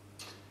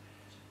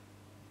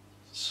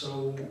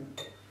 So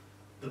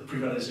the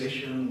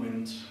privatization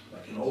went,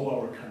 like in all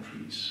our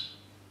countries,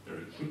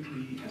 very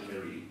quickly and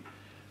very,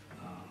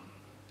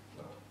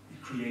 well,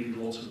 it created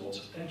lots and lots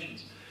of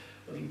tensions.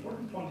 But the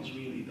important point is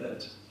really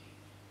that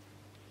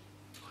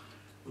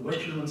the West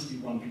Germans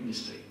did one big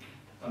mistake,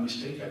 a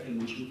mistake I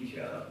think which Ludwig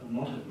Erhard would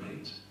not have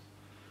made,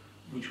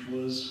 which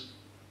was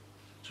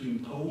to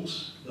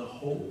impose the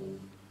whole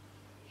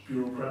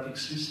bureaucratic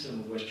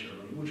system of West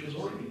Germany, which was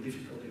already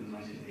difficult in the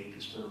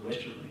 1980s for the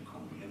West German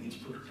economy and its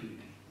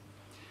productivity.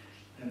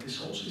 And this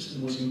whole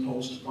system was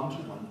imposed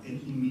one-to-one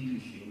and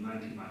immediately in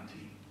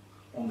 1990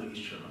 on the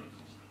East German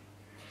economy.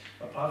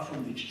 Apart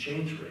from the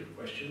exchange rate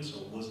question, so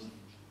was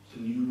the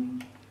new,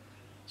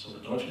 so the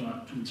Deutsche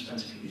Mark too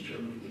expensive in East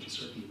Germany, which it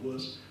certainly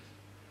was,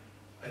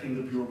 I think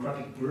the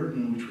bureaucratic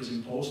burden which was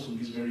imposed on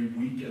this very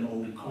weak and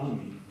old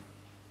economy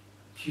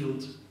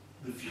killed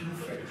the few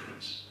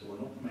factories, there were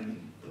not many,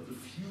 but the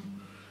few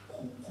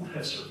who could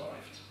have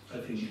survived, I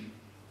think,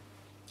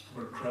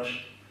 were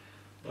crushed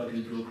by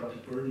this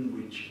bureaucratic burden,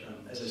 which,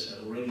 as I said,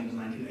 already in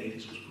the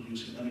 1980s was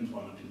producing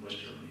unemployment in West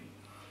Germany.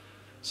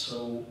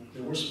 So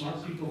there were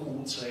smart people who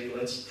would say,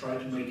 let's try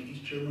to make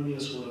East Germany a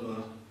sort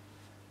of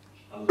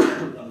a a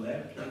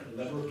lab, like a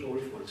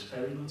laboratory for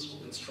experiments. So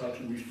let's try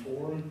to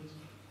reform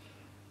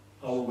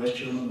our West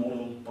German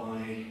model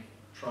by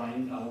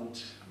trying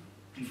out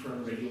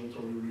different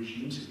regulatory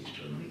regimes in East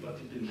Germany, but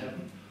it didn't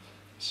happen.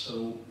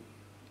 So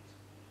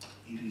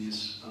it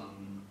is,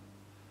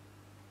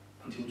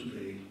 until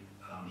today,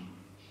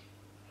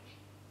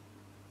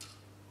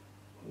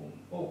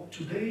 well,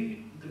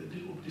 today,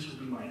 this will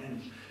be my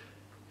end.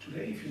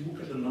 Today, if you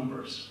look at the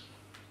numbers,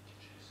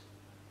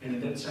 and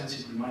in that sense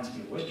it reminds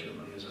me of West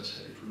Germany, as I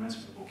said, it reminds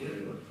me of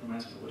Bulgaria, but it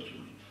reminds me of West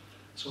Germany.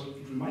 So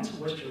it reminds me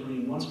of West Germany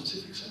in one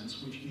specific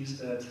sense, which is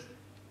that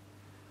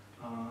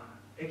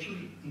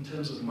actually, in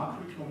terms of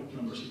macroeconomic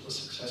numbers, it was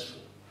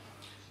successful.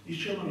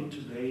 East Germany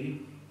today,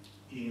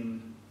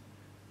 in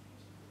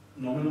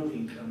nominal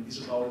income,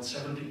 is about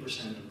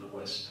 70% of the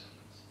West.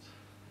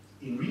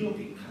 In real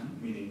income,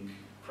 meaning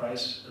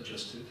price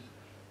adjusted,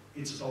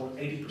 it's about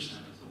 80%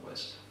 of the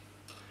West.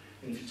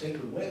 And if you take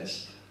the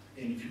West,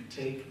 and if you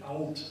take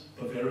out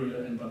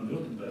Bavaria and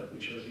Baden-Württemberg,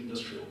 which are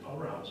industrial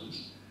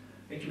powerhouses,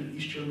 actually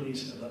East Germany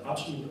is at the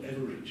absolute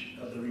average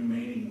of the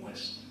remaining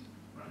West.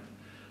 Right?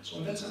 So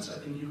in that sense, I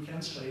think you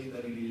can say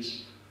that it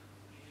is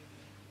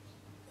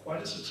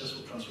quite a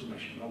successful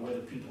transformation. Now, whether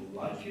people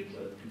like it,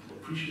 whether people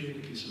appreciate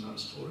it, is another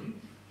story.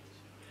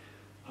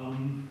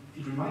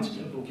 It reminds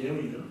me of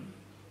Bulgaria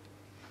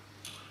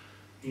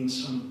in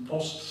some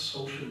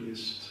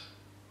post-socialist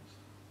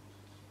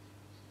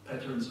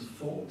patterns of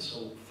thought.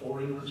 So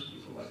foreigners,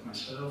 people like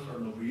myself, are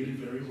not really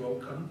very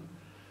welcome.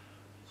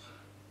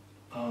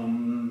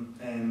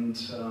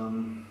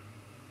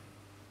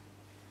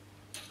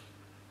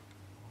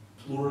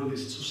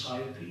 Pluralist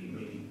society,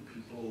 meaning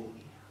people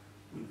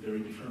with very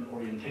different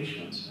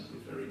orientations and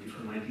with very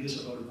different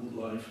ideas about a good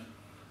life,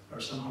 are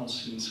somehow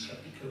seen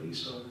skeptically.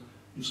 So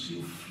you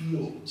still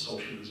feel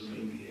socialism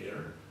in the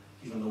air,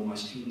 even though my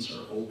students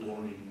are all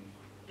born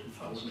in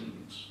 2000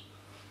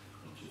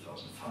 or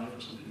 2005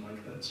 or something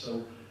like that.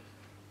 So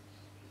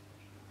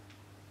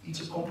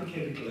it's a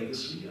complicated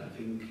legacy. I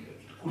think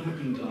it could have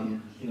been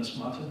done in a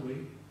smarter way,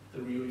 the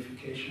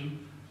reunification.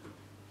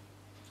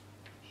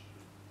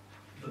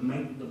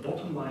 The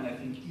bottom line, I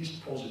think, is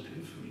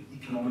positive. I mean,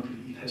 economically,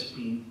 it has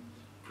been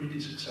pretty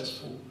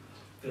successful.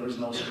 There is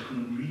now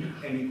certain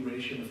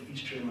re-emigration of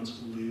East Germans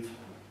who live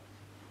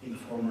in the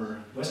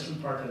former western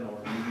part and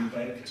are moving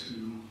back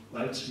to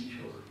Leipzig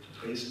or to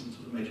Dresden,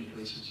 to the major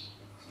places.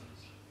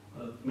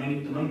 The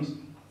main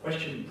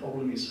question and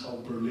problem is how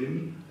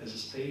Berlin as a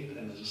state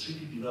and as a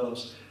city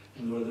develops,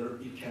 and whether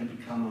it can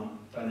become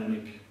a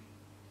dynamic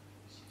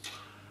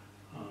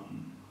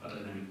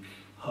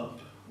hub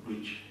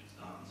which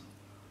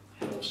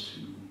helps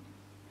to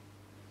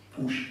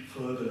push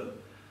further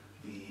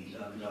the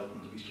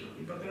development of East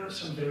Germany. But there are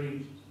some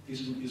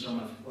these are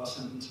my last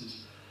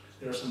sentences,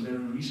 there are some very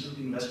recent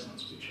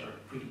investments which are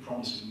pretty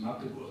promising.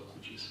 Magdeburg,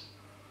 which is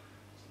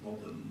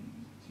not the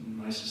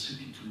nicest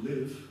city to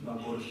live, now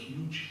got a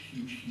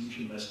huge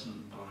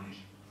investment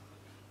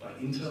by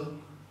Intel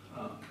a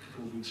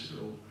couple of weeks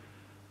ago.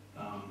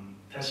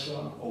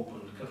 Tesla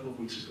opened a couple of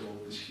weeks ago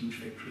this huge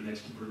factory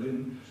next to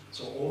Berlin.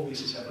 So all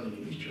this is happening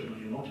in East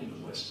Germany and not in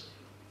the West.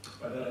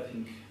 By that, I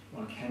think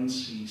one can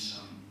see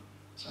some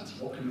signs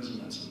of optimism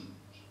and some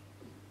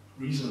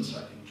reasons,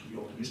 I think, to be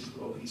optimistic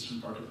about the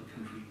eastern part of the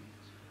country.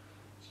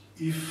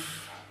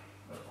 If,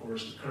 of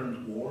course, the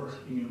current war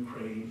in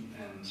Ukraine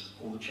and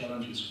all the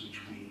challenges which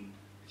we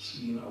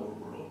see in our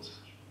world,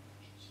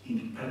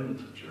 independent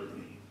of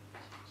Germany,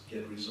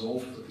 get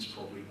resolved, but this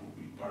probably will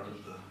be part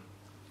of the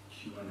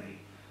Q&A.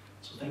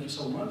 So thank you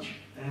so much,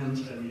 and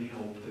I really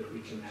hope that we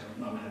can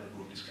now have a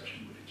good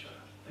discussion with each other.